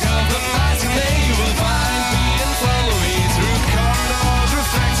 the dark of the matinee. You will find me and follow me through corridors or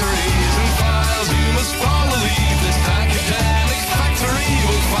factories and files you must follow, leave this academic factory. You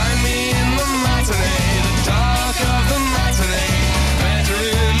will find me in the matinee, the dark of the matinee. Better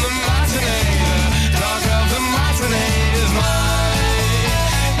in the matinee, the dark of the matinee is mine.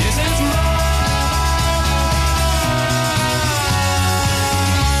 Yes, it's mine.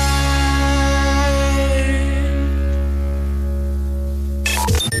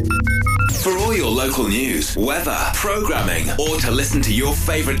 For all your local news, weather, programming, or to listen to your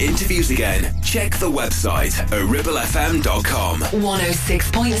favourite interviews again, check the website at ribblefm.com.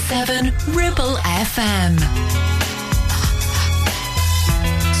 106.7 Ribble FM.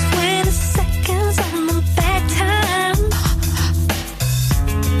 20 seconds on the back time.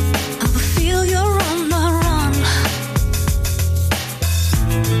 I feel you're on the run.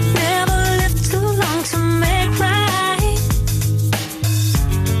 Never lived too long to make right.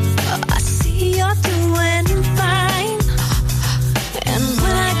 I see you're doing fine. And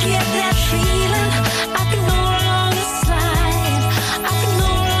when I get that feeling, I can no longer slide. I can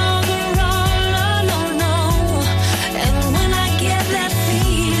no longer run, no, no, no.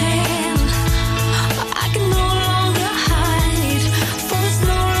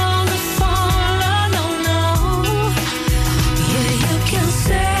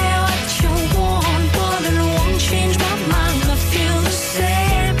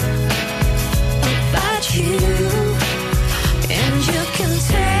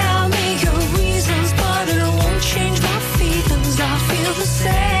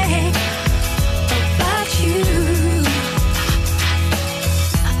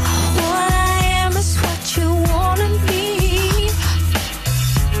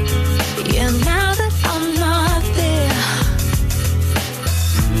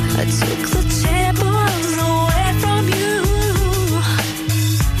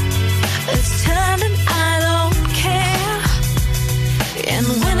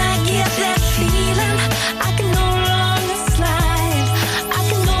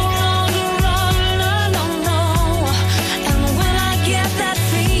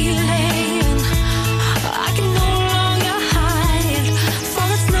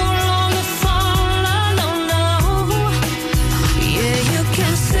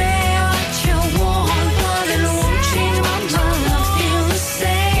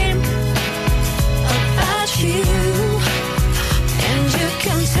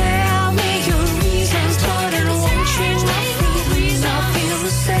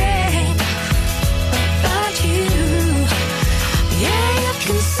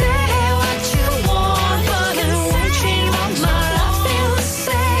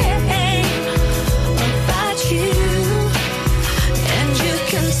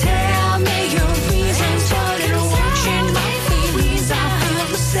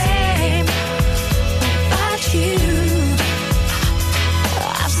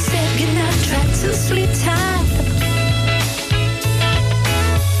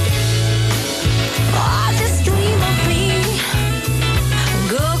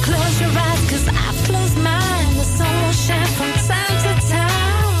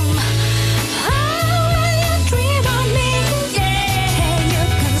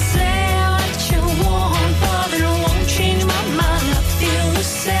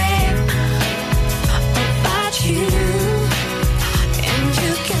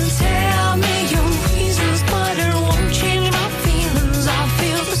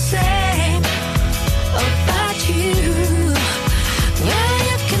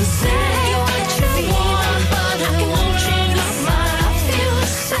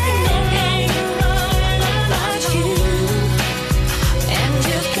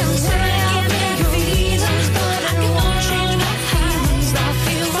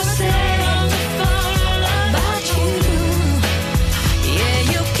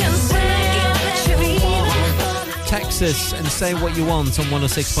 Nexus and Say What You Want on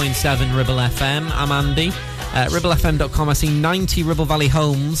 106.7 Ribble FM. I'm Andy. RibbleFM.com, I see 90 Ribble Valley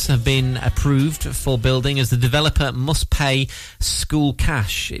homes have been approved for building as the developer must pay school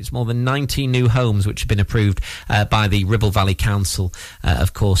cash. It's more than 90 new homes which have been approved by the Ribble Valley Council,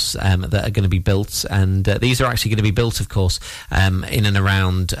 of course, that are going to be built. And these are actually going to be built, of course, in and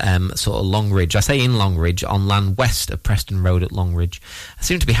around sort of Longridge. I say in Longridge, on land west of Preston Road at Longridge. There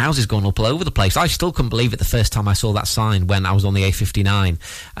seem to be houses going up all over the place. I still couldn't believe it the first time I saw that sign when I was on the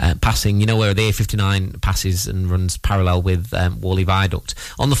A59 passing, you know, where the A59 passes and runs parallel with Worley Viaduct.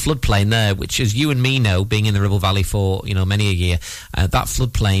 On the floodplain there, which as you and me know, being in the Ribble Valley for, you know, many a year, that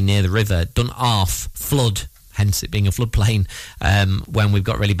floodplain near the river, done half flood, hence it being a floodplain, when we've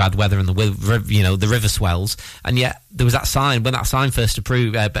got really bad weather and the river swells. And yet there was that sign, when that sign first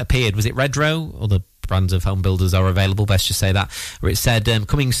appeared, was it Redrow? Or the brands of home builders are available, best just say that, where it said,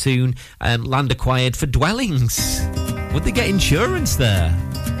 coming soon, land acquired for dwellings. Would they get insurance there?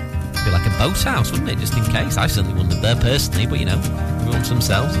 It'd be like a boathouse, wouldn't it, just in case? I certainly wouldn't live there personally, but you know, everyone's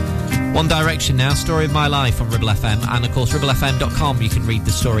themselves. One Direction now, Story of My Life on Ribble FM, and of course ribblefm.com, you can read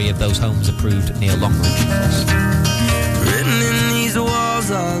the story of those homes approved near Longridge. Written in these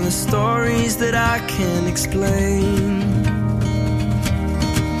walls are the stories that I can't explain.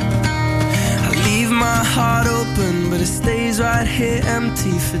 I leave my heart open, but it stays right here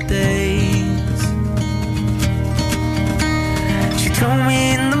empty for days. She told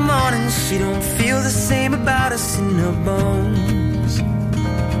me in the morning she don't feel the same about us in her bones.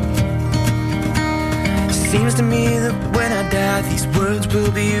 Seems to me that when I die, these words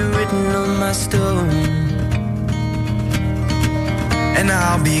will be written on my stone. And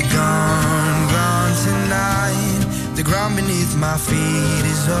I'll be gone, gone tonight. The ground beneath my feet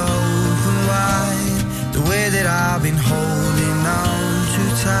is open wide. The way that I've been holding on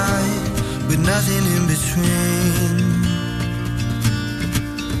too tight, with nothing in between.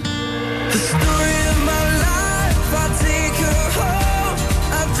 The story of my life, I take her home.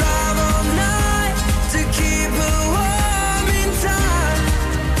 I drive all night to keep her warm in time.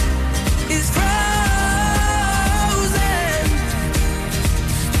 It's frozen.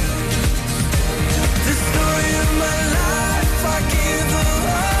 The story of my life, I give her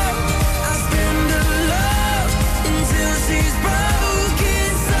up. I spend her love until she's broke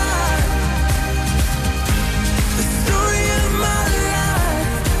inside. The story of my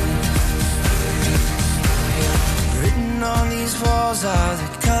life. Written on these walls are the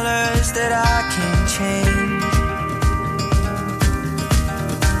colors that I can't change.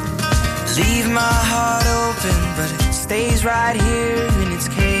 Leave my heart open, but it stays right here in its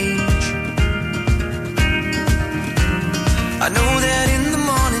cage. I know that in the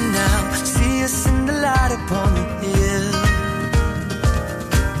morning now, see us in the light upon the hill.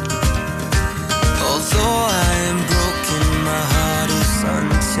 Although I am broken, my heart is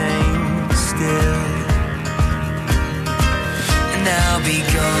unchained still. And I'll be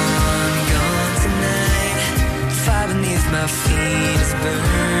gone, gone tonight. Fire beneath my feet is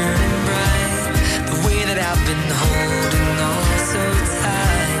burning bright. The way that I've been holding on so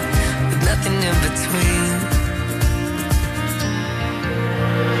tight, with nothing in between.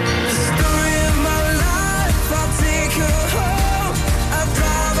 The story of my life, I'll take her home. I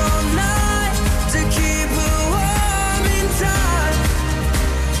drive all night to keep her warm in time.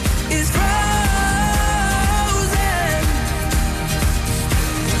 It's frozen.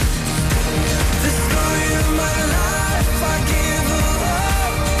 The story of my life, I give her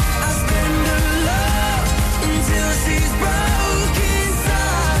up. I spend her love until she's broke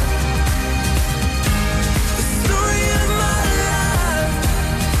inside. The story of my life.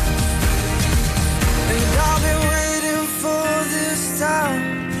 And I've been waiting for this time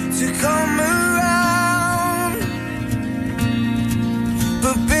to come around.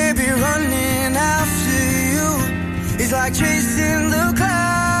 But baby, running after you is like chasing the clouds.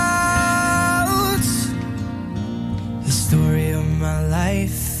 The story of my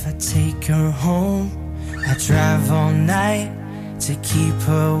life, I take her home. I drive all night to keep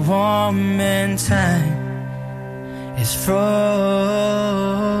her warm in time. It's frozen.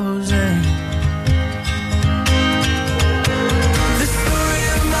 The story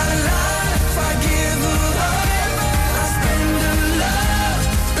of my life, I give her up. I spend her love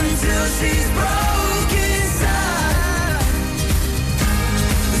until she's broke inside.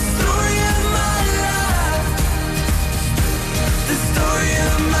 The story of my life. The story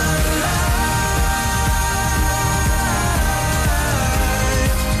of my life.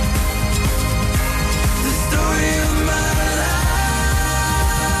 The story of my life.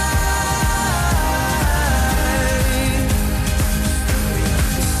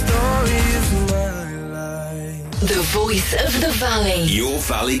 voice of the valley. Your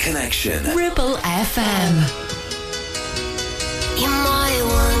Valley Connection. Ribble FM. You're my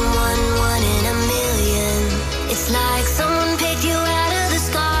one in a million. It's like someone picked you out of the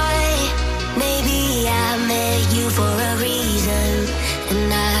sky. Maybe I met you for a reason,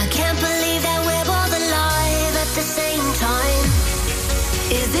 and I can't believe that we're both alive at the same time.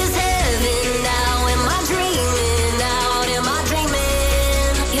 Is this heaven now? Am I dreaming out? Am I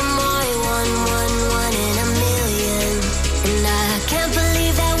dreaming? You're my one in a million, and I can't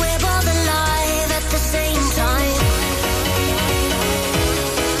believe that we're both alive at the same time.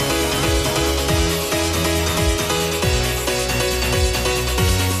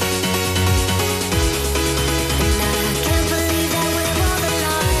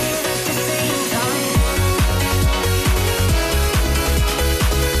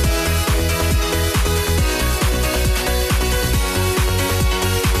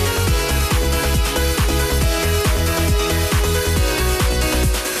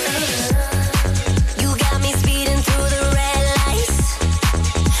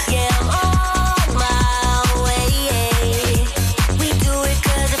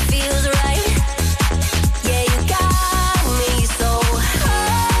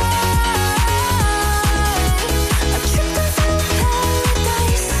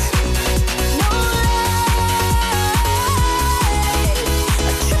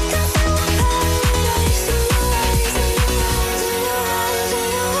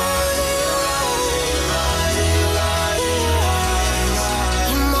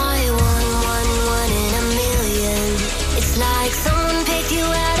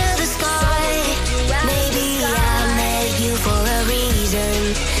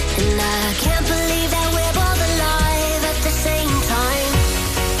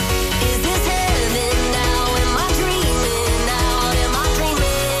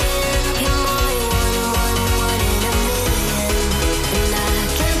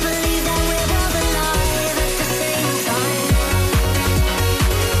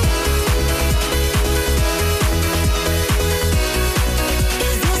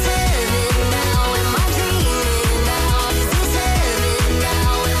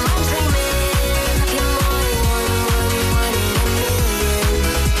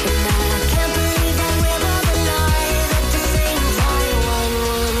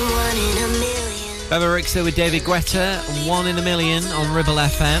 Beba Rixha with David Guetta, 1 in a Million on Ribble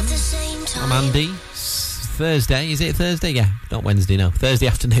FM. I'm Andy. It's Thursday. Is it Thursday? Yeah, not Wednesday, no. Thursday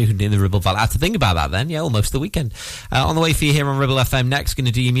afternoon in the Ribble Valley. I had to think about that then. Yeah, almost the weekend. On the way for you here on Ribble FM next, going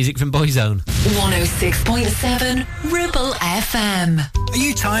to do your music from Boyzone. 106.7 Ribble FM. Are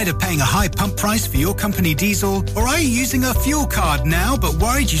you tired of paying a high pump price for your company diesel? Or are you using a fuel card now but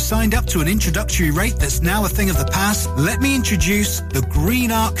worried you signed up to an introductory rate that's now a thing of the past? Let me introduce the Green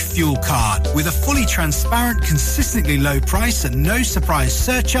Arc Fuel Card. With a fully transparent, consistently low price and no surprise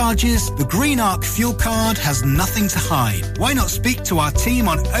surcharges, the Green Arc Fuel Card has nothing to hide. Why not speak to our team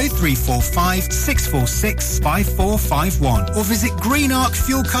on 0345 646 5451 or visit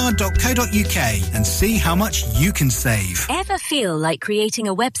greenarcfuelcard.co.uk and see how much you can save. Ever feel like creating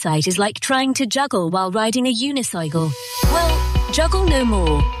a website is like trying to juggle while riding a unicycle? Well, juggle no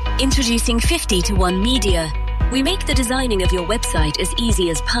more. Introducing 50 to 1 Media. We make the designing of your website as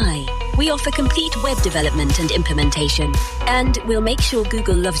easy as pie. We offer complete web development and implementation. And we'll make sure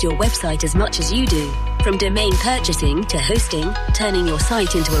Google loves your website as much as you do. From domain purchasing to hosting, turning your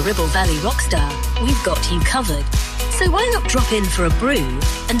site into a Ribble Valley rockstar, we've got you covered. So why not drop in for a brew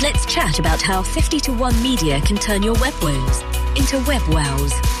and let's chat about how 50 to 1 Media can turn your web woes into web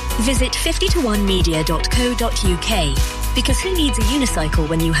wows. Visit 50to1media.co.uk because who needs a unicycle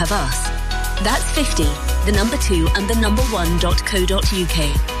when you have us? That's 50, the number 2 and the number 1.co.uk.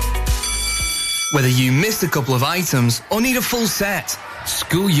 Whether you missed a couple of items or need a full set,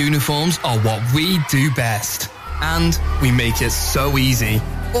 school uniforms are what we do best. And we make it so easy.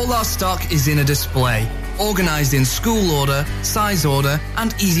 All our stock is in a display, organised in school order, size order,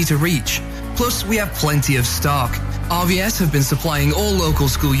 and easy to reach. Plus, we have plenty of stock. RVS have been supplying all local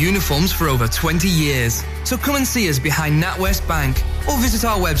school uniforms for over 20 years. So come and see us behind NatWest Bank or visit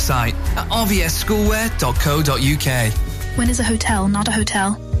our website at rvsschoolwear.co.uk. When is a hotel not a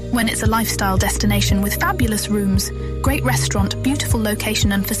hotel? When it's a lifestyle destination with fabulous rooms, great restaurant, beautiful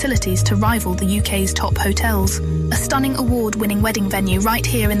location and facilities to rival the UK's top hotels. A stunning award-winning wedding venue right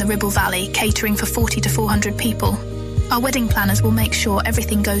here in the Ribble Valley, catering for 40 to 400 people. Our wedding planners will make sure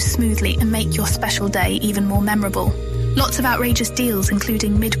everything goes smoothly and make your special day even more memorable. Lots of outrageous deals,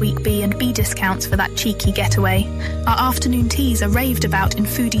 including midweek B and B discounts for that cheeky getaway. Our afternoon teas are raved about in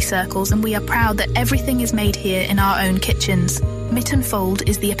foodie circles, and we are proud that everything is made here in our own kitchens. Mytton Fold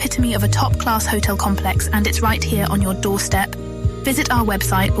is the epitome of a top-class hotel complex, and it's right here on your doorstep. Visit our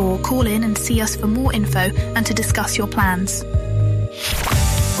website or call in and see us for more info and to discuss your plans.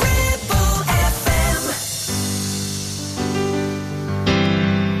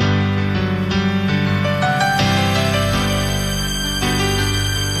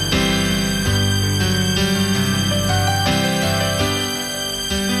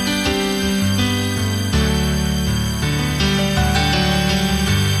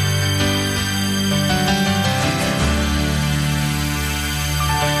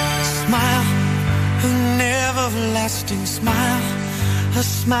 Smile, a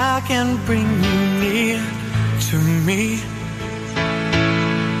smile can bring you near to me.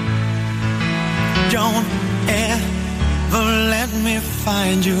 Don't ever let me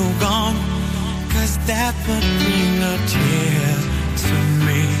find you gone, 'cause that would bring a tear to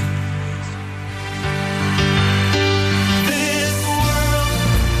me. This world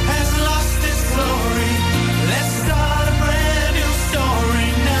has lost its glory. Let's start a brand new story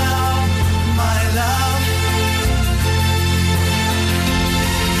now, my love.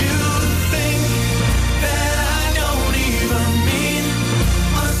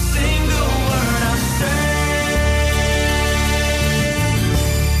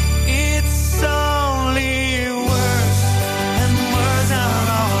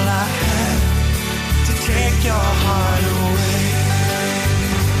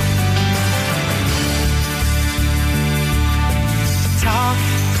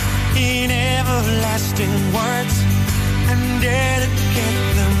 Everlasting words and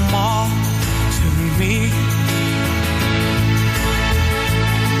dedicate them all to me.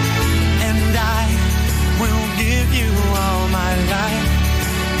 And I will give you all my life.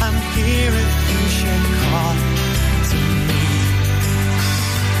 I'm here if you should call to me.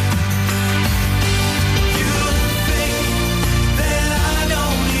 You think that I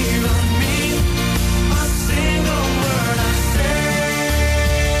don't even mean a single word I say.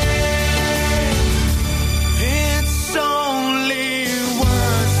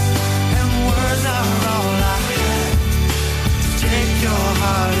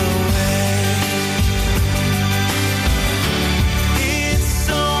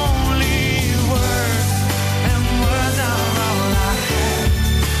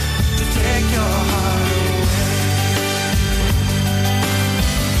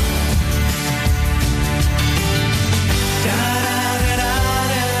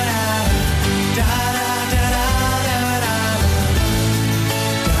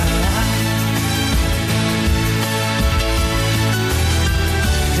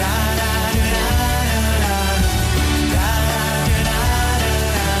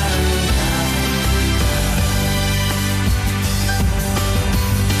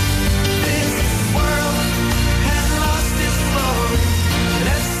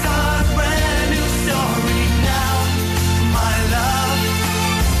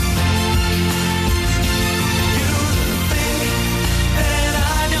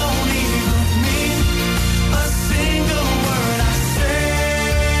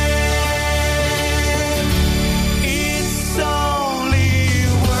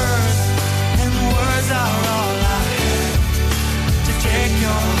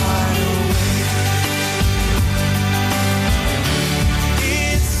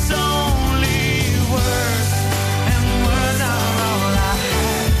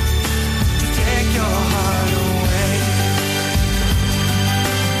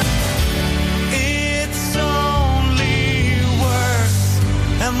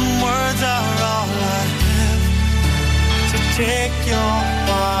 Take your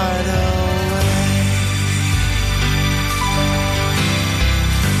heart away.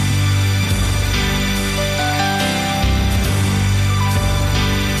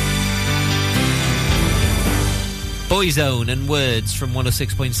 Boyzone and Words from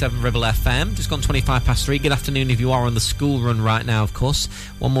 106.7 Ribble FM. Just gone 25 past 3. Good afternoon if you are on the school run right now, of course.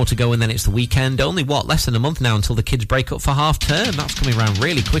 One more to go and then it's the weekend. Only, less than a month now until the kids break up for half term. That's coming around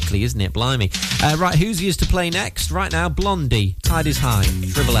really quickly, isn't it? Blimey. Right, who's yours to play next? Right now, Blondie, Tide is High,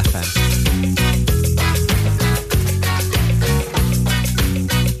 Ribble FM.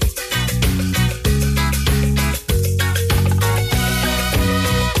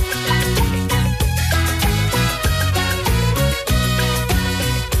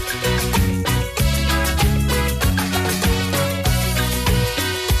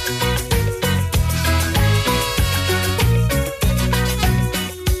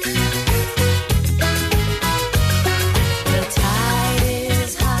 The tide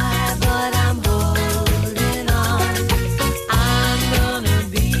is high, but I'm holding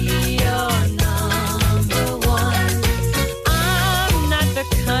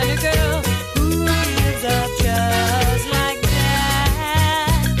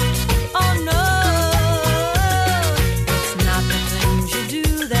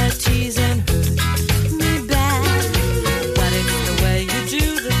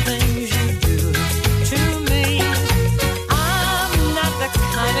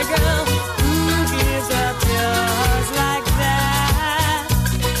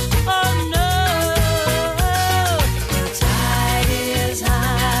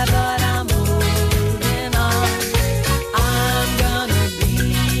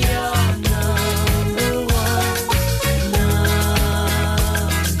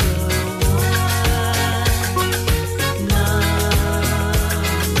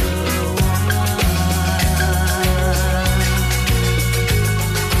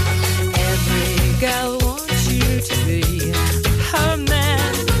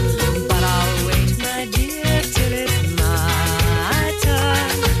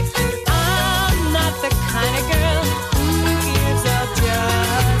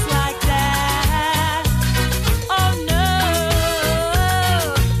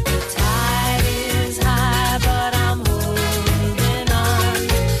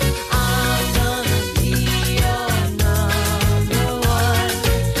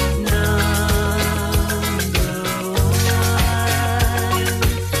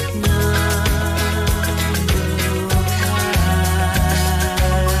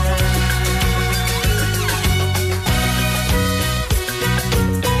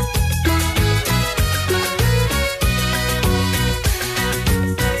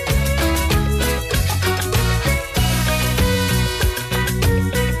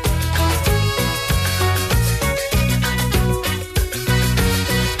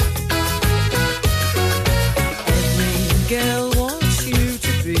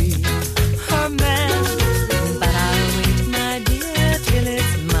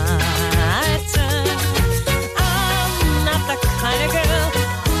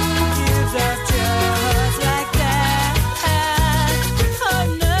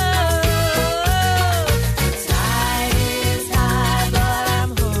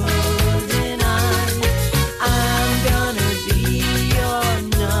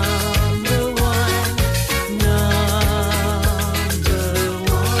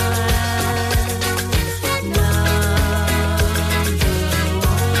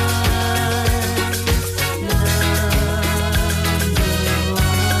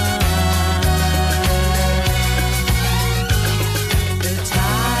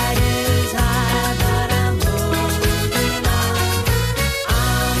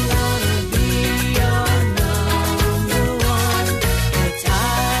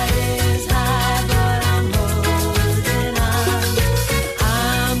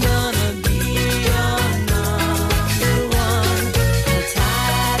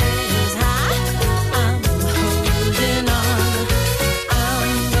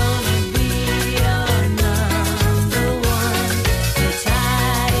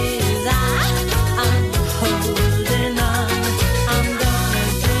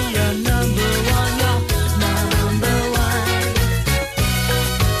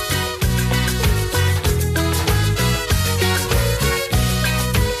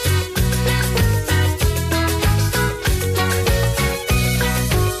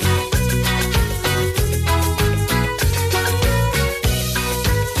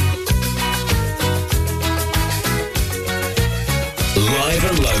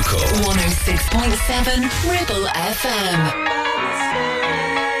local. 106.7 Ribble FM.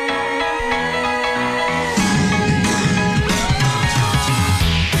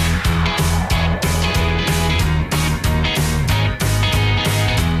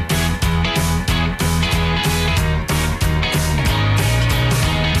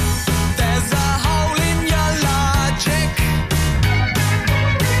 There's a hole in your logic.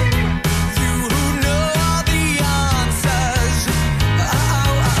 You who know all the answers.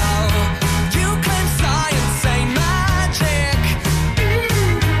 You claim science ain't magic.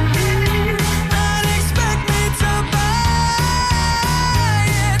 And expect me to buy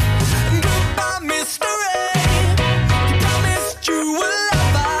it. Goodbye, mystery. You promised you would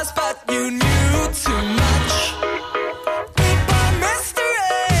love us, but you knew too much. Goodbye, mystery.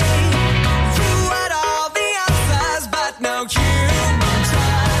 You had all the answers, but no human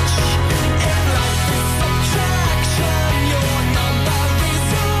touch. If life is subtraction, your number is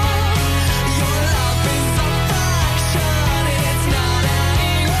all. Your love is a fraction, it's not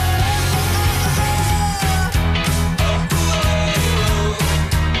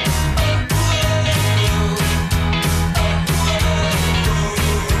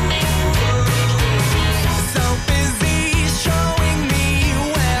so busy showing me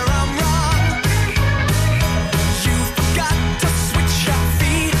where I'm wrong. You forgot to switch your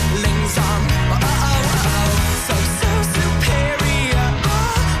feelings on. So superior.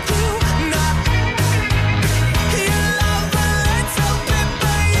 Are you not? You love a little bit,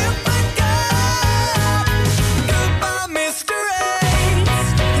 but you forgot. Goodbye, Mr. Ace.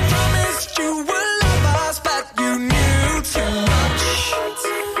 You promised you would love us, but you knew too much.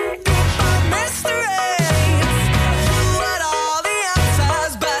 Goodbye, Mr. Ace. You had all the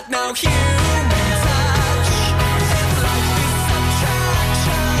answers, but no human touch. If life is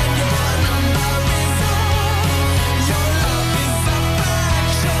subtraction, your number is all. Your love is a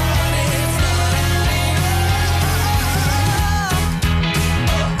fraction, it's not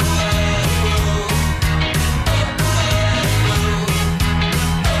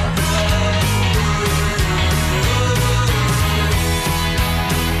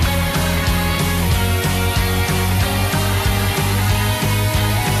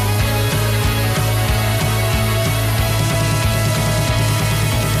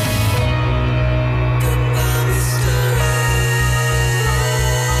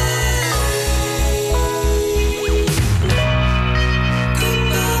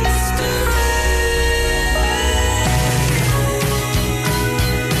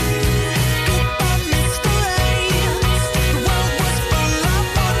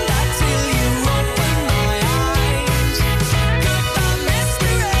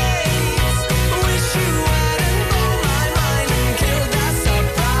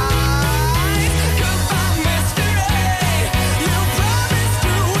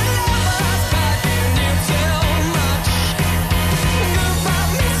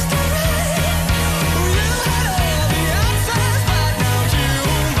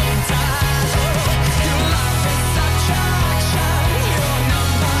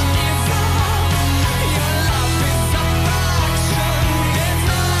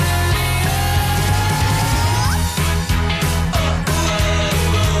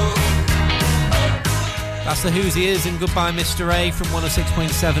That's the Hoosiers and Goodbye Mr. A from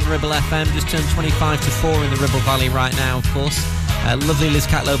 106.7 Ribble FM. Just turned 25 to 4 in the Ribble Valley right now, of course. Lovely Liz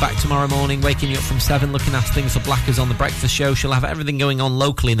Catlow back tomorrow morning, waking you up from 7, looking after things for Blackers on the breakfast show. She'll have everything going on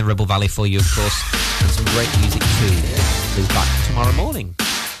locally in the Ribble Valley for you, of course, and some great music too. Liz back tomorrow morning.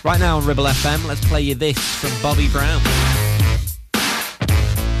 Right now on Ribble FM, let's play you this from Bobby Brown.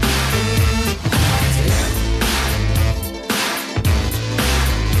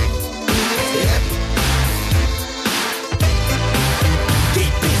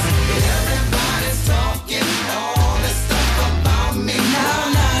 Everybody's talking all this stuff about me.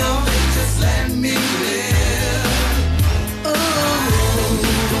 Now, they just let me live.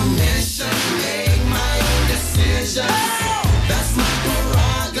 Permission, make my own decisions. That's my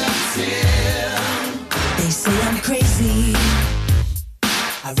prerogative. They say I'm crazy.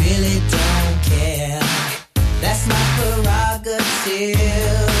 I really don't care. That's my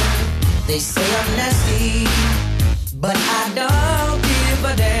prerogative. They say I'm nasty, but I don't give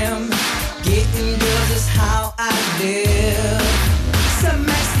a damn. Getting girls is how I live. Some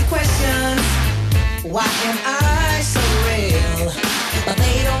ask the questions, why am I so real? But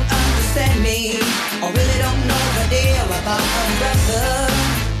they don't understand me, or really don't know the deal about a brother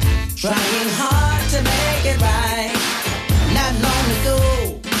trying hard to make it right. Not long ago,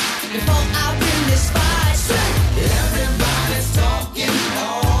 before I win this fight, everybody's talking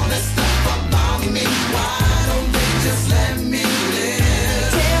all this stuff about me. Why don't they just let me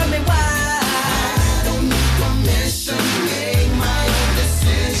live?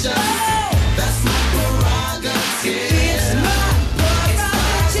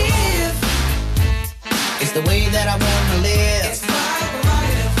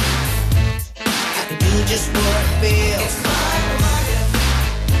 just what I feel. It's my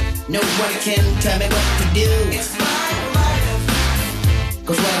life. No one can tell me what to do. It's my life.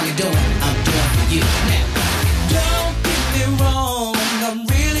 Cause what I'm doing for you now. Don't get me wrong, I'm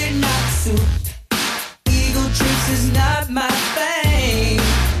really not suited. Ego trips is not my thing.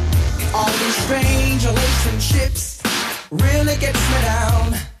 All these strange relationships really gets me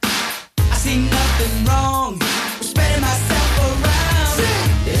down. I see nothing wrong with spreading myself around.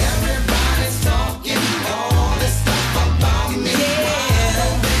 Everybody's talking all this stuff about me. Why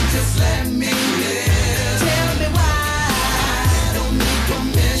don't they just let me live? Tell me why. I don't need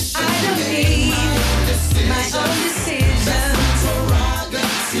permission. I don't need my own decision. That's my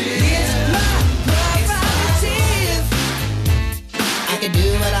prerogative. It's my prerogative. I can do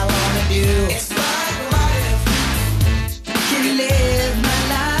what I want to do. It's my life. Can live my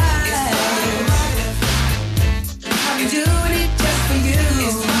life. I'm doing it just for you.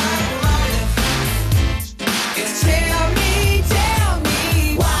 It's my life. Tell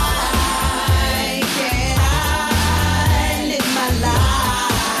me why can't I live my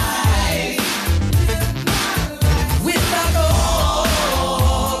life without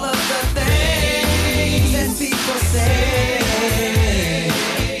all of the things that people say?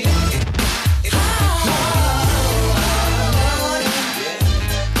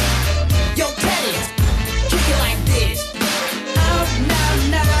 Yo, Teddy, kick it like this. Out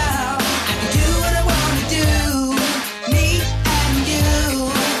now. I can do what I want to do. Me and you.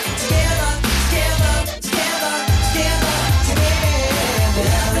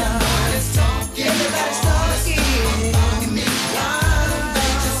 Together. Everybody's talking.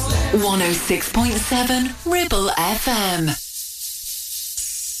 106.7 Ribble FM.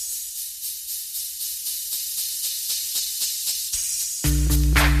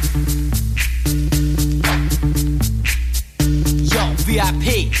 Yo, VIP.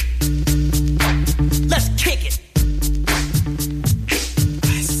 Let's kick it.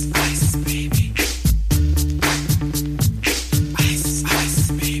 Ice, baby.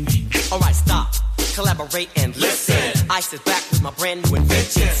 Ice, baby. Alright, stop. Collaborate and listen. Ice is back with my brand new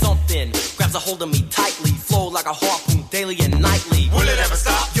invention. Something grabs a hold of me tightly. Flow like a harpoon daily and nightly. Will it ever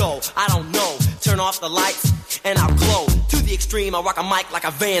stop? Yo, I don't know. Turn off the lights and I'll glow. To the extreme, I rock a mic like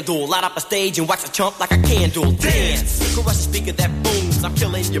a vandal. Light up a stage and wax a chump like a candle. Dance, caress a speaker that booms. I'm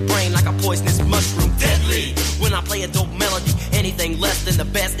killing your brain like a poisonous mushroom. Deadly, when I play a dope melody. Anything less than the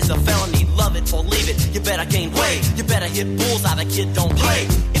best is a felony. Love it or leave it, you better gain weight. You better hit bullseye, the kid don't play.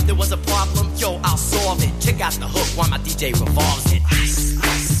 If there was a problem, yo, I'll solve it. Check out the hook while my DJ revolves it.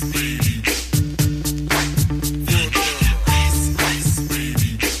 Ice, baby.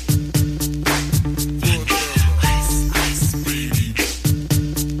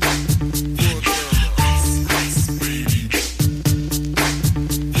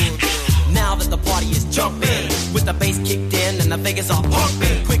 With the bass kicked in and the Vegas all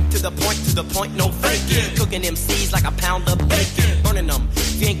pumping. Quick to the point, no faking. Cooking MCs like a pound of bacon. Burning them,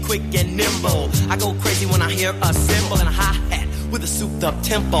 if you ain't quick and nimble. I go crazy when I hear a cymbal and a hi-hat with a souped up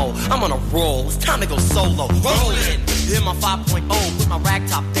tempo. I'm on a roll, it's time to go solo. Rolling, in my 5.0, put my rag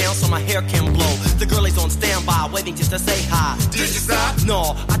top down so my hair can blow. The girl is on standby, waiting just to say hi. Did you stop?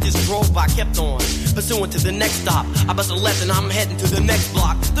 No, I just drove by, kept on pursuing to the next stop. I bust a left and I'm heading to the next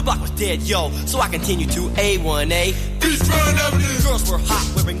block. The block was dead, yo, so I continue to A1A. Beachfront Avenue. Girls were hot,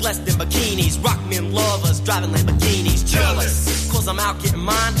 wearing less than bikinis. Rock men lovers, driving Lamborghinis. Jealous, cause I'm out getting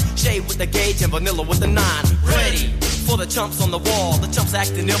mine. Shade with the gauge and vanilla with the 9. Ready for the chumps on the wall. The chumps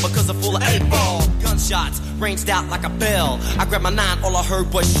acting ill because they're full of 8-ball. Gunshots ranged out like a bell. I grabbed my 9, all I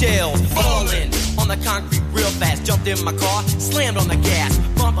heard was shells falling on the concrete real fast. Jumped in my car, slammed on the gas.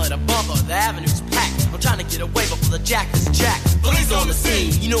 Bumper to bumper, the avenue's packed. I'm trying to get away before the jack is jacked. Police on the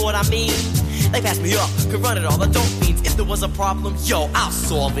scene, you know what I mean? They passed me up, could run it all, the dope fiends. If there was a problem, yo, I'll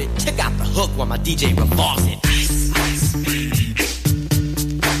solve it. Check out the hook while my DJ revolves it. Ice, ice, baby.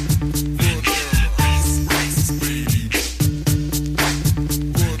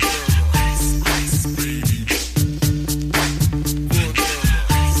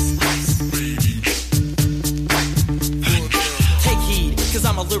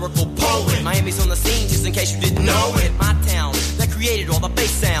 Lyrical poet. Miami's on the scene, just in case you didn't know it. My town that created all the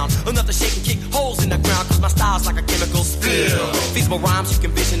bass sound, enough to shake and kick holes in the ground. Cause my style's like a chemical spill. Feasible rhymes you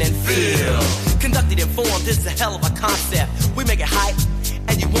can vision and feel. Conducted and formed, this is a hell of a concept. We make it hype,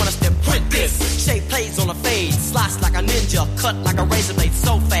 and you want us to print this. Shape plays on a fade, slice like a ninja, cut like a razor blade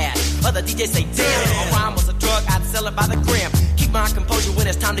so fast. Other DJs say, damn, a rhyme was a drug, I'd sell it by the gram. Keep my composure when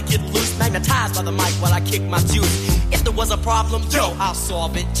it's time to get loose. Magnetized by the mic while I kick my juice. If there was a problem, yo, I'll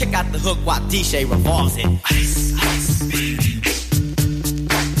solve it. Check out the hook while DJ revolves it. Ice, ice, baby.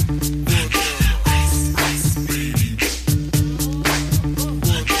 Ice,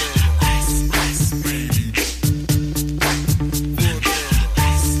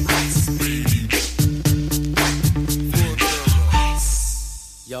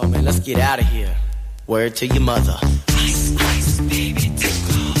 Yo, man, let's get out of here. Word to your mother. Ice, ice, baby,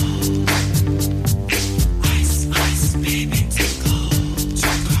 tickle. Ice, ice, baby, tickle.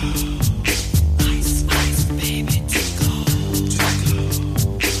 Ice, ice, baby, tickle.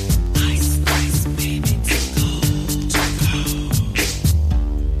 Ice, ice, baby, tickle.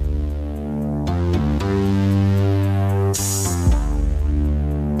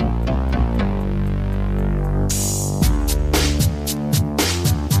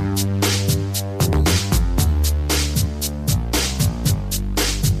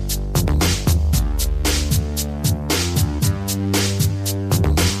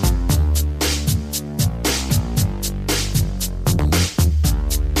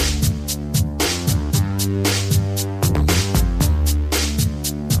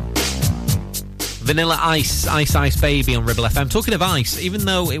 Vanilla Ice, Ice Ice Baby on Ribble FM. Talking of ice, even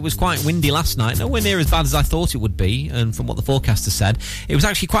though it was quite windy last night, nowhere near as bad as I thought it would be, and from what the forecaster said, it was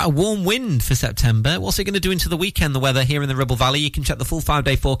actually quite a warm wind for September. What's it going to do into the weekend, the weather here in the Ribble Valley? You can check the full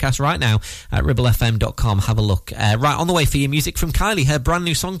 5-day forecast right now at ribblefm.com. Have a look. Right, on the way for your music from Kylie, her brand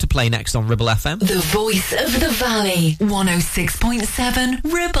new song to play next on Ribble FM. The voice of the valley,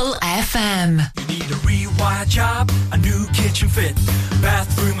 106.7 Ribble FM. You need a rewire job, a new kitchen fit,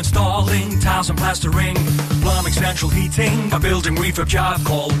 bathroom installing, tiles and plastering, plumbing, central heating, a building refurb job.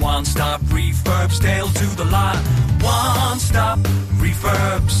 Call One Stop Refurbs, Dale to the lot. One Stop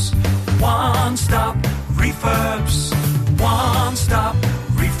Refurbs. One Stop Refurbs. One Stop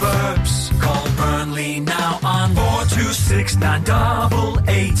Refurbs. Call Burnley now on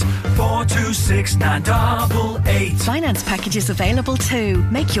 426-988. 426-988. Finance packages available too.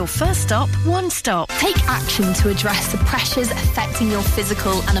 Make your first stop One Stop. Take action to address the pressures affecting your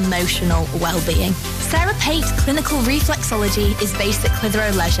physical and emotional well-being. Sarah Pate Clinical Reflexology is based at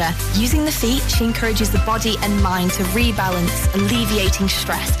Clitheroe Leisure. Using the feet, she encourages the body and mind to rebalance, alleviating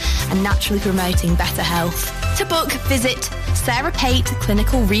stress and naturally promoting better health. To book, visit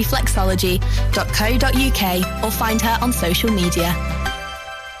sarahpateclinicalreflexology.co.uk or find her on social media.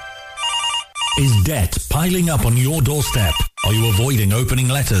 Is debt piling up on your doorstep? Are you avoiding opening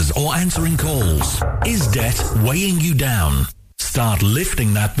letters or answering calls? Is debt weighing you down? Start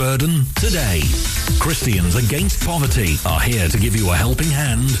lifting that burden today. Christians Against Poverty are here to give you a helping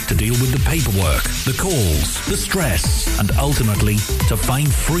hand to deal with the paperwork, the calls, the stress, and ultimately to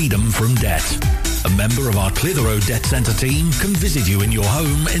find freedom from debt. A member of our Clitheroe Debt Centre team can visit you in your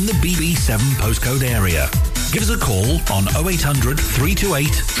home in the BB7 postcode area. Give us a call on 0800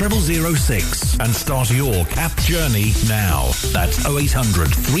 328 0006 and start your CAP journey now. That's 0800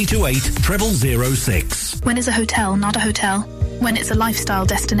 328 0006. When it's a hotel, not a hotel. When it's a lifestyle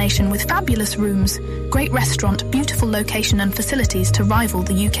destination with fabulous rooms, great restaurant, beautiful location and facilities to rival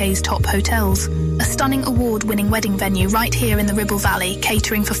the UK's top hotels. A stunning award-winning wedding venue right here in the Ribble Valley,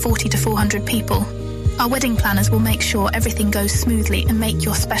 catering for 40 to 400 people. Our wedding planners will make sure everything goes smoothly and make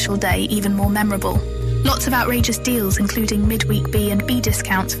your special day even more memorable. Lots of outrageous deals, including midweek B and B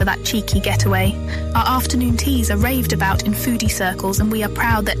discounts for that cheeky getaway. Our afternoon teas are raved about in foodie circles, and we are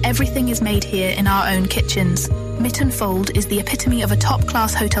proud that everything is made here in our own kitchens. Mytton Fold is the epitome of a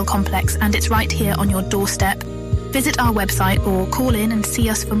top-class hotel complex, and it's right here on your doorstep. Visit our website or call in and see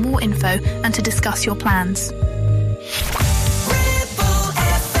us for more info and to discuss your plans.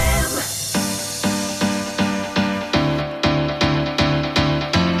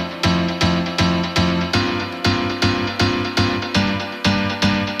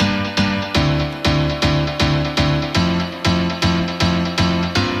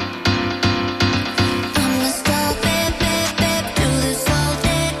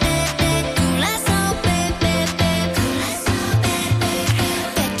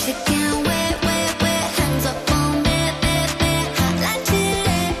 Chicken, wet, hands up on me.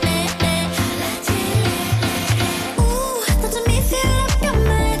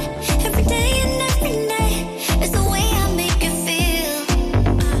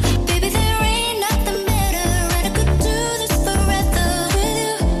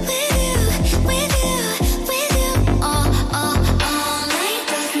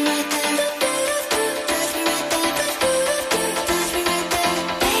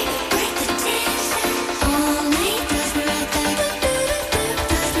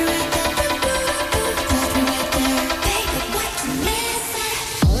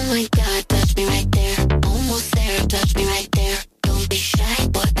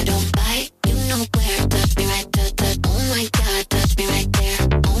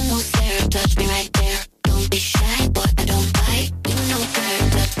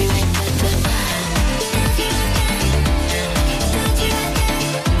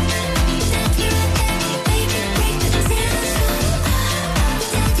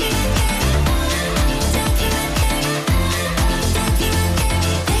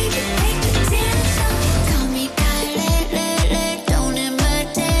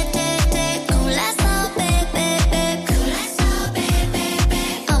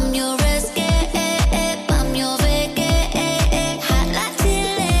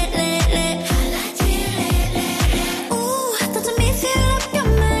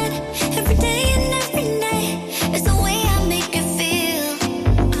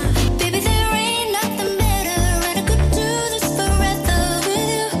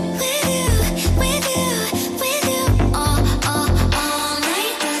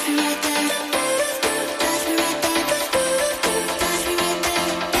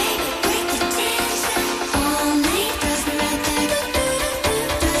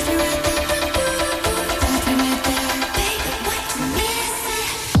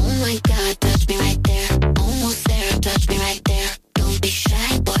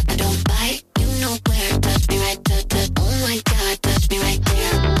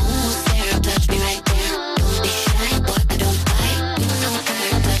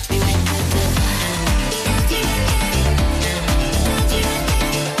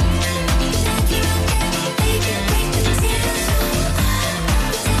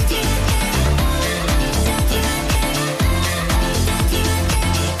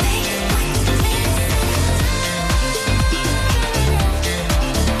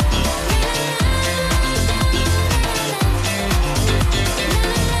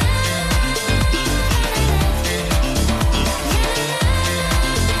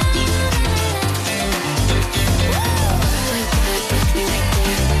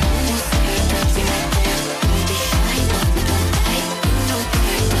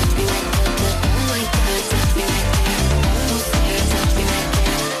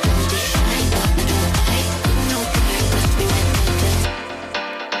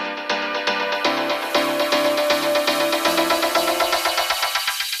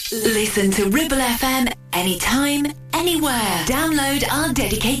 Listen to Ribble FM anytime, anywhere. Download our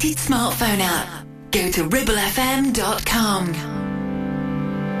dedicated smartphone app. Go to ribblefm.com.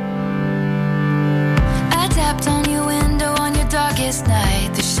 I tapped on your window on your darkest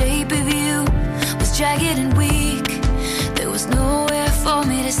night. The shape of you was jagged and weak. There was nowhere for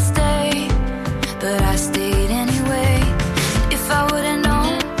me to stay, but I stayed anyway. If I would have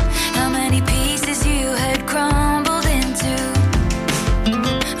known how many pieces you had crumbled into,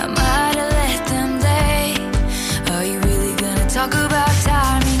 I might have let them lay. Are you really gonna talk about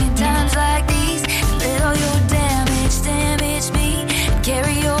timing in times like these? Let all your damage me, and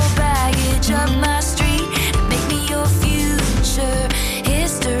carry your baggage up my street, and make me your future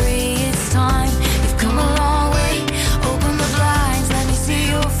history. It's time, you've come a long way. Open the blinds, let me see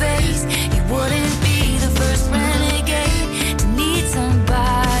your face. You wouldn't be the first renegade to need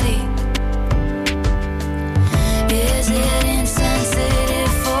somebody. Is it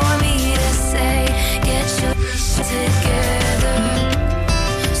insensitive for me to say, get your shit together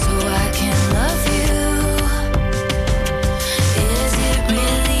so I can love you? Is it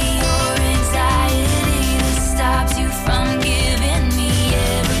really your anxiety that stops you from giving me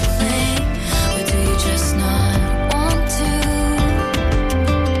everything? Or do you just not want to?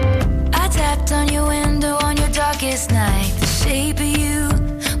 I tapped on your window on your darkest night. The shape of you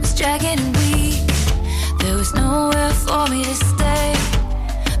was jagged and weak. There was nowhere for me to stay,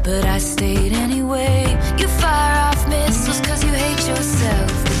 but I stayed anyway. You fire off missiles cause you hate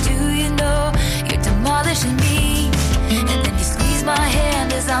yourself, but do you know you're demolishing me? And then you squeeze my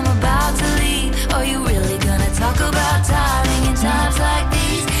hand as I'm about to leave. Are you really gonna talk about timing in times like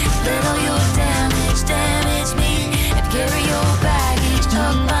these? Let all your damage me, and carry your baggage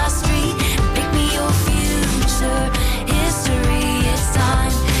up my street, and make me your future history. It's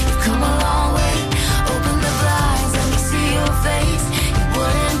time, you've come a long way. Open the blinds, let me see your face. You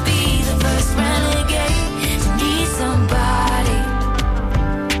wouldn't be the first renegade to need somebody.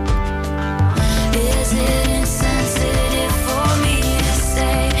 Is it insensitive for me to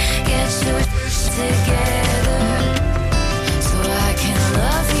say, get your shit together so I can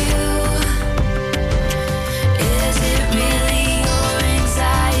love you? Is it really your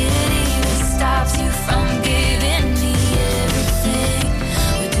anxiety that stops you from giving me everything?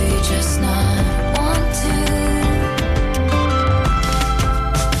 Or do you just not want to?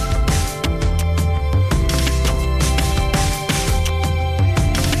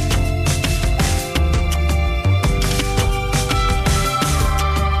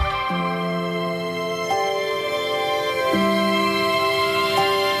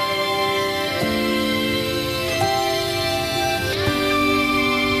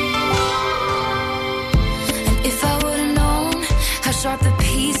 And if I would have known how sharp the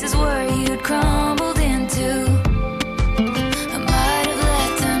pieces were you'd crumbled into, I might have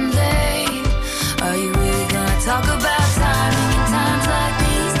let them lay. Are you really gonna talk about timing in times like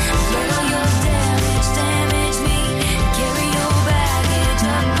these? Let all your damage me, and carry your baggage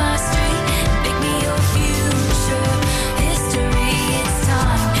up my street, and make me your future history. It's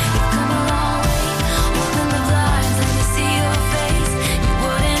time, you've come a long way. Open the blinds, let me see your face. You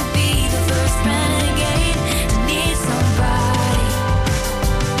wouldn't be the first renegade to need somebody.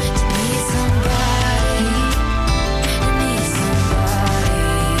 To need somebody. To need somebody.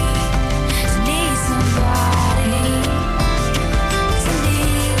 To need somebody. To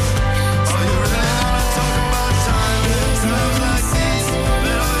need. Are you really gonna talk about time? It's not like this.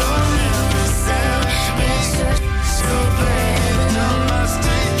 Let all your damage say, get your together down my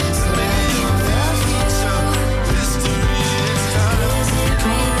street. So make me your future history. It's time. Is it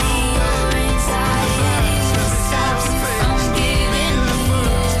really your anxiety that stops you from giving me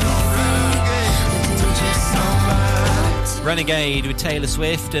everything? Or do you just not want to? Renegade with Taylor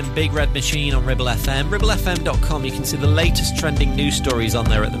Swift and Big Red Machine on Ribble FM. RibbleFM.com, you can see the latest trending news stories on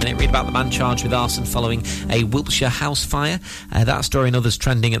there at the minute. Read about the man charged with arson following a Wiltshire house fire. That story and others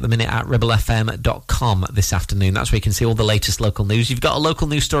trending at the minute at RibbleFM.com this afternoon. That's where you can see all the latest local news. You've got a local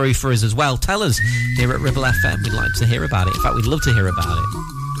news story for us as well. Tell us here at Ribble FM. We'd like to hear about it. In fact, we'd love to hear about it.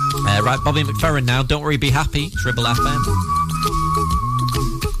 Right, Bobby McFerrin now. Don't worry, be happy. It's Ribble FM.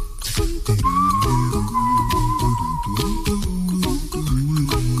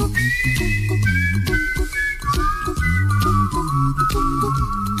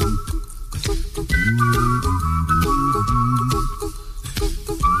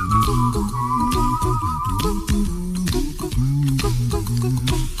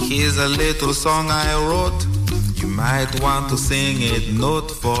 Here's a little song I wrote. You might want to sing it note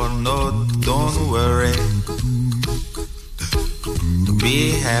for note. Don't worry,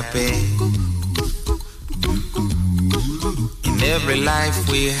 be happy. In In every life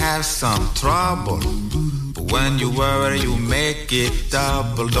we have some trouble. But when you worry, you make it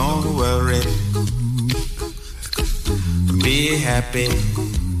double. Don't worry. Be happy.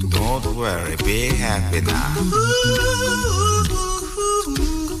 Don't worry. Be happy now.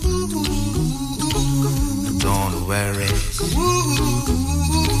 Don't worry.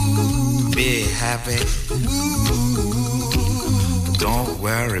 Be happy. Don't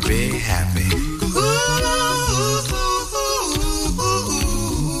worry, be happy.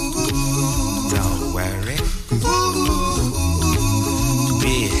 Don't worry.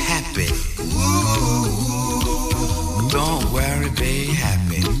 Be happy. Don't worry, be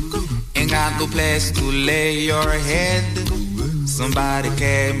happy. Ain't got no place to lay your head. Somebody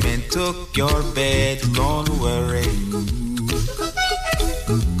came and took your bed. Don't worry.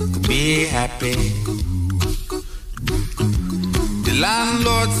 Be happy. The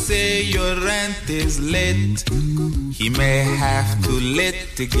landlord say your rent is late. He may have to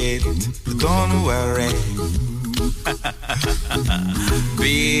litigate. Don't worry.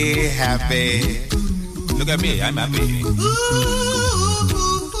 Be happy. Look at me, I'm happy.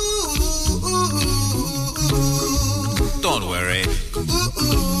 Don't worry.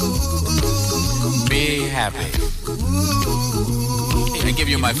 Be happy. I give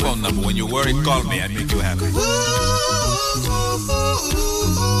you my phone number. When you worry, call me. I make you happy.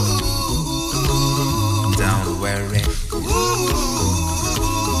 Don't worry.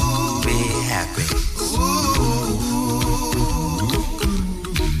 Be happy.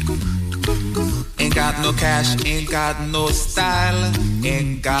 Ain't got no cash, ain't got no style,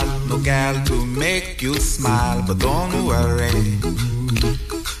 ain't got no gal to make you smile. But don't worry.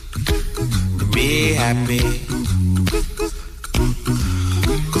 Be happy.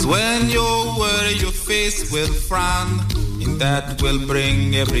 Cause when you worry, your face will frown, and that will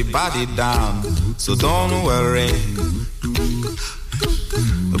bring everybody down. So don't worry.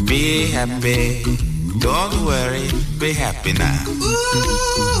 Be happy. Don't worry. Be happy now.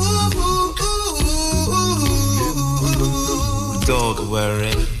 Don't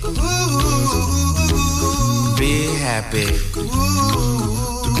worry. Be happy.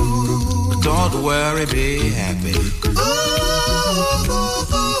 Don't worry. Be happy.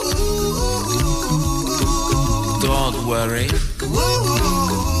 Don't worry.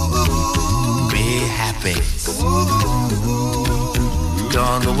 Be happy.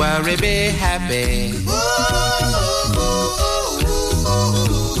 Don't worry, be happy.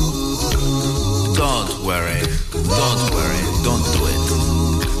 Don't worry. Don't worry. Don't do it.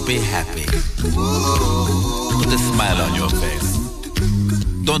 Be happy. Put a smile on your face.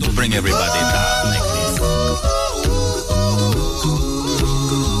 Don't bring everybody down like this.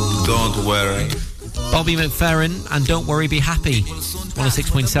 Don't worry. Bobby McFerrin and Don't Worry, Be Happy.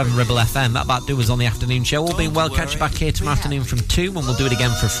 106.7 Ribble FM. That about do us on the afternoon show. All being well, catch you back here tomorrow afternoon from 2, and we'll do it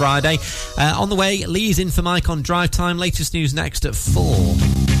again for Friday. On the way, Lee's in for Mike on Drive Time. Latest news next at 4.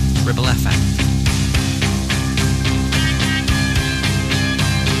 Ribble FM.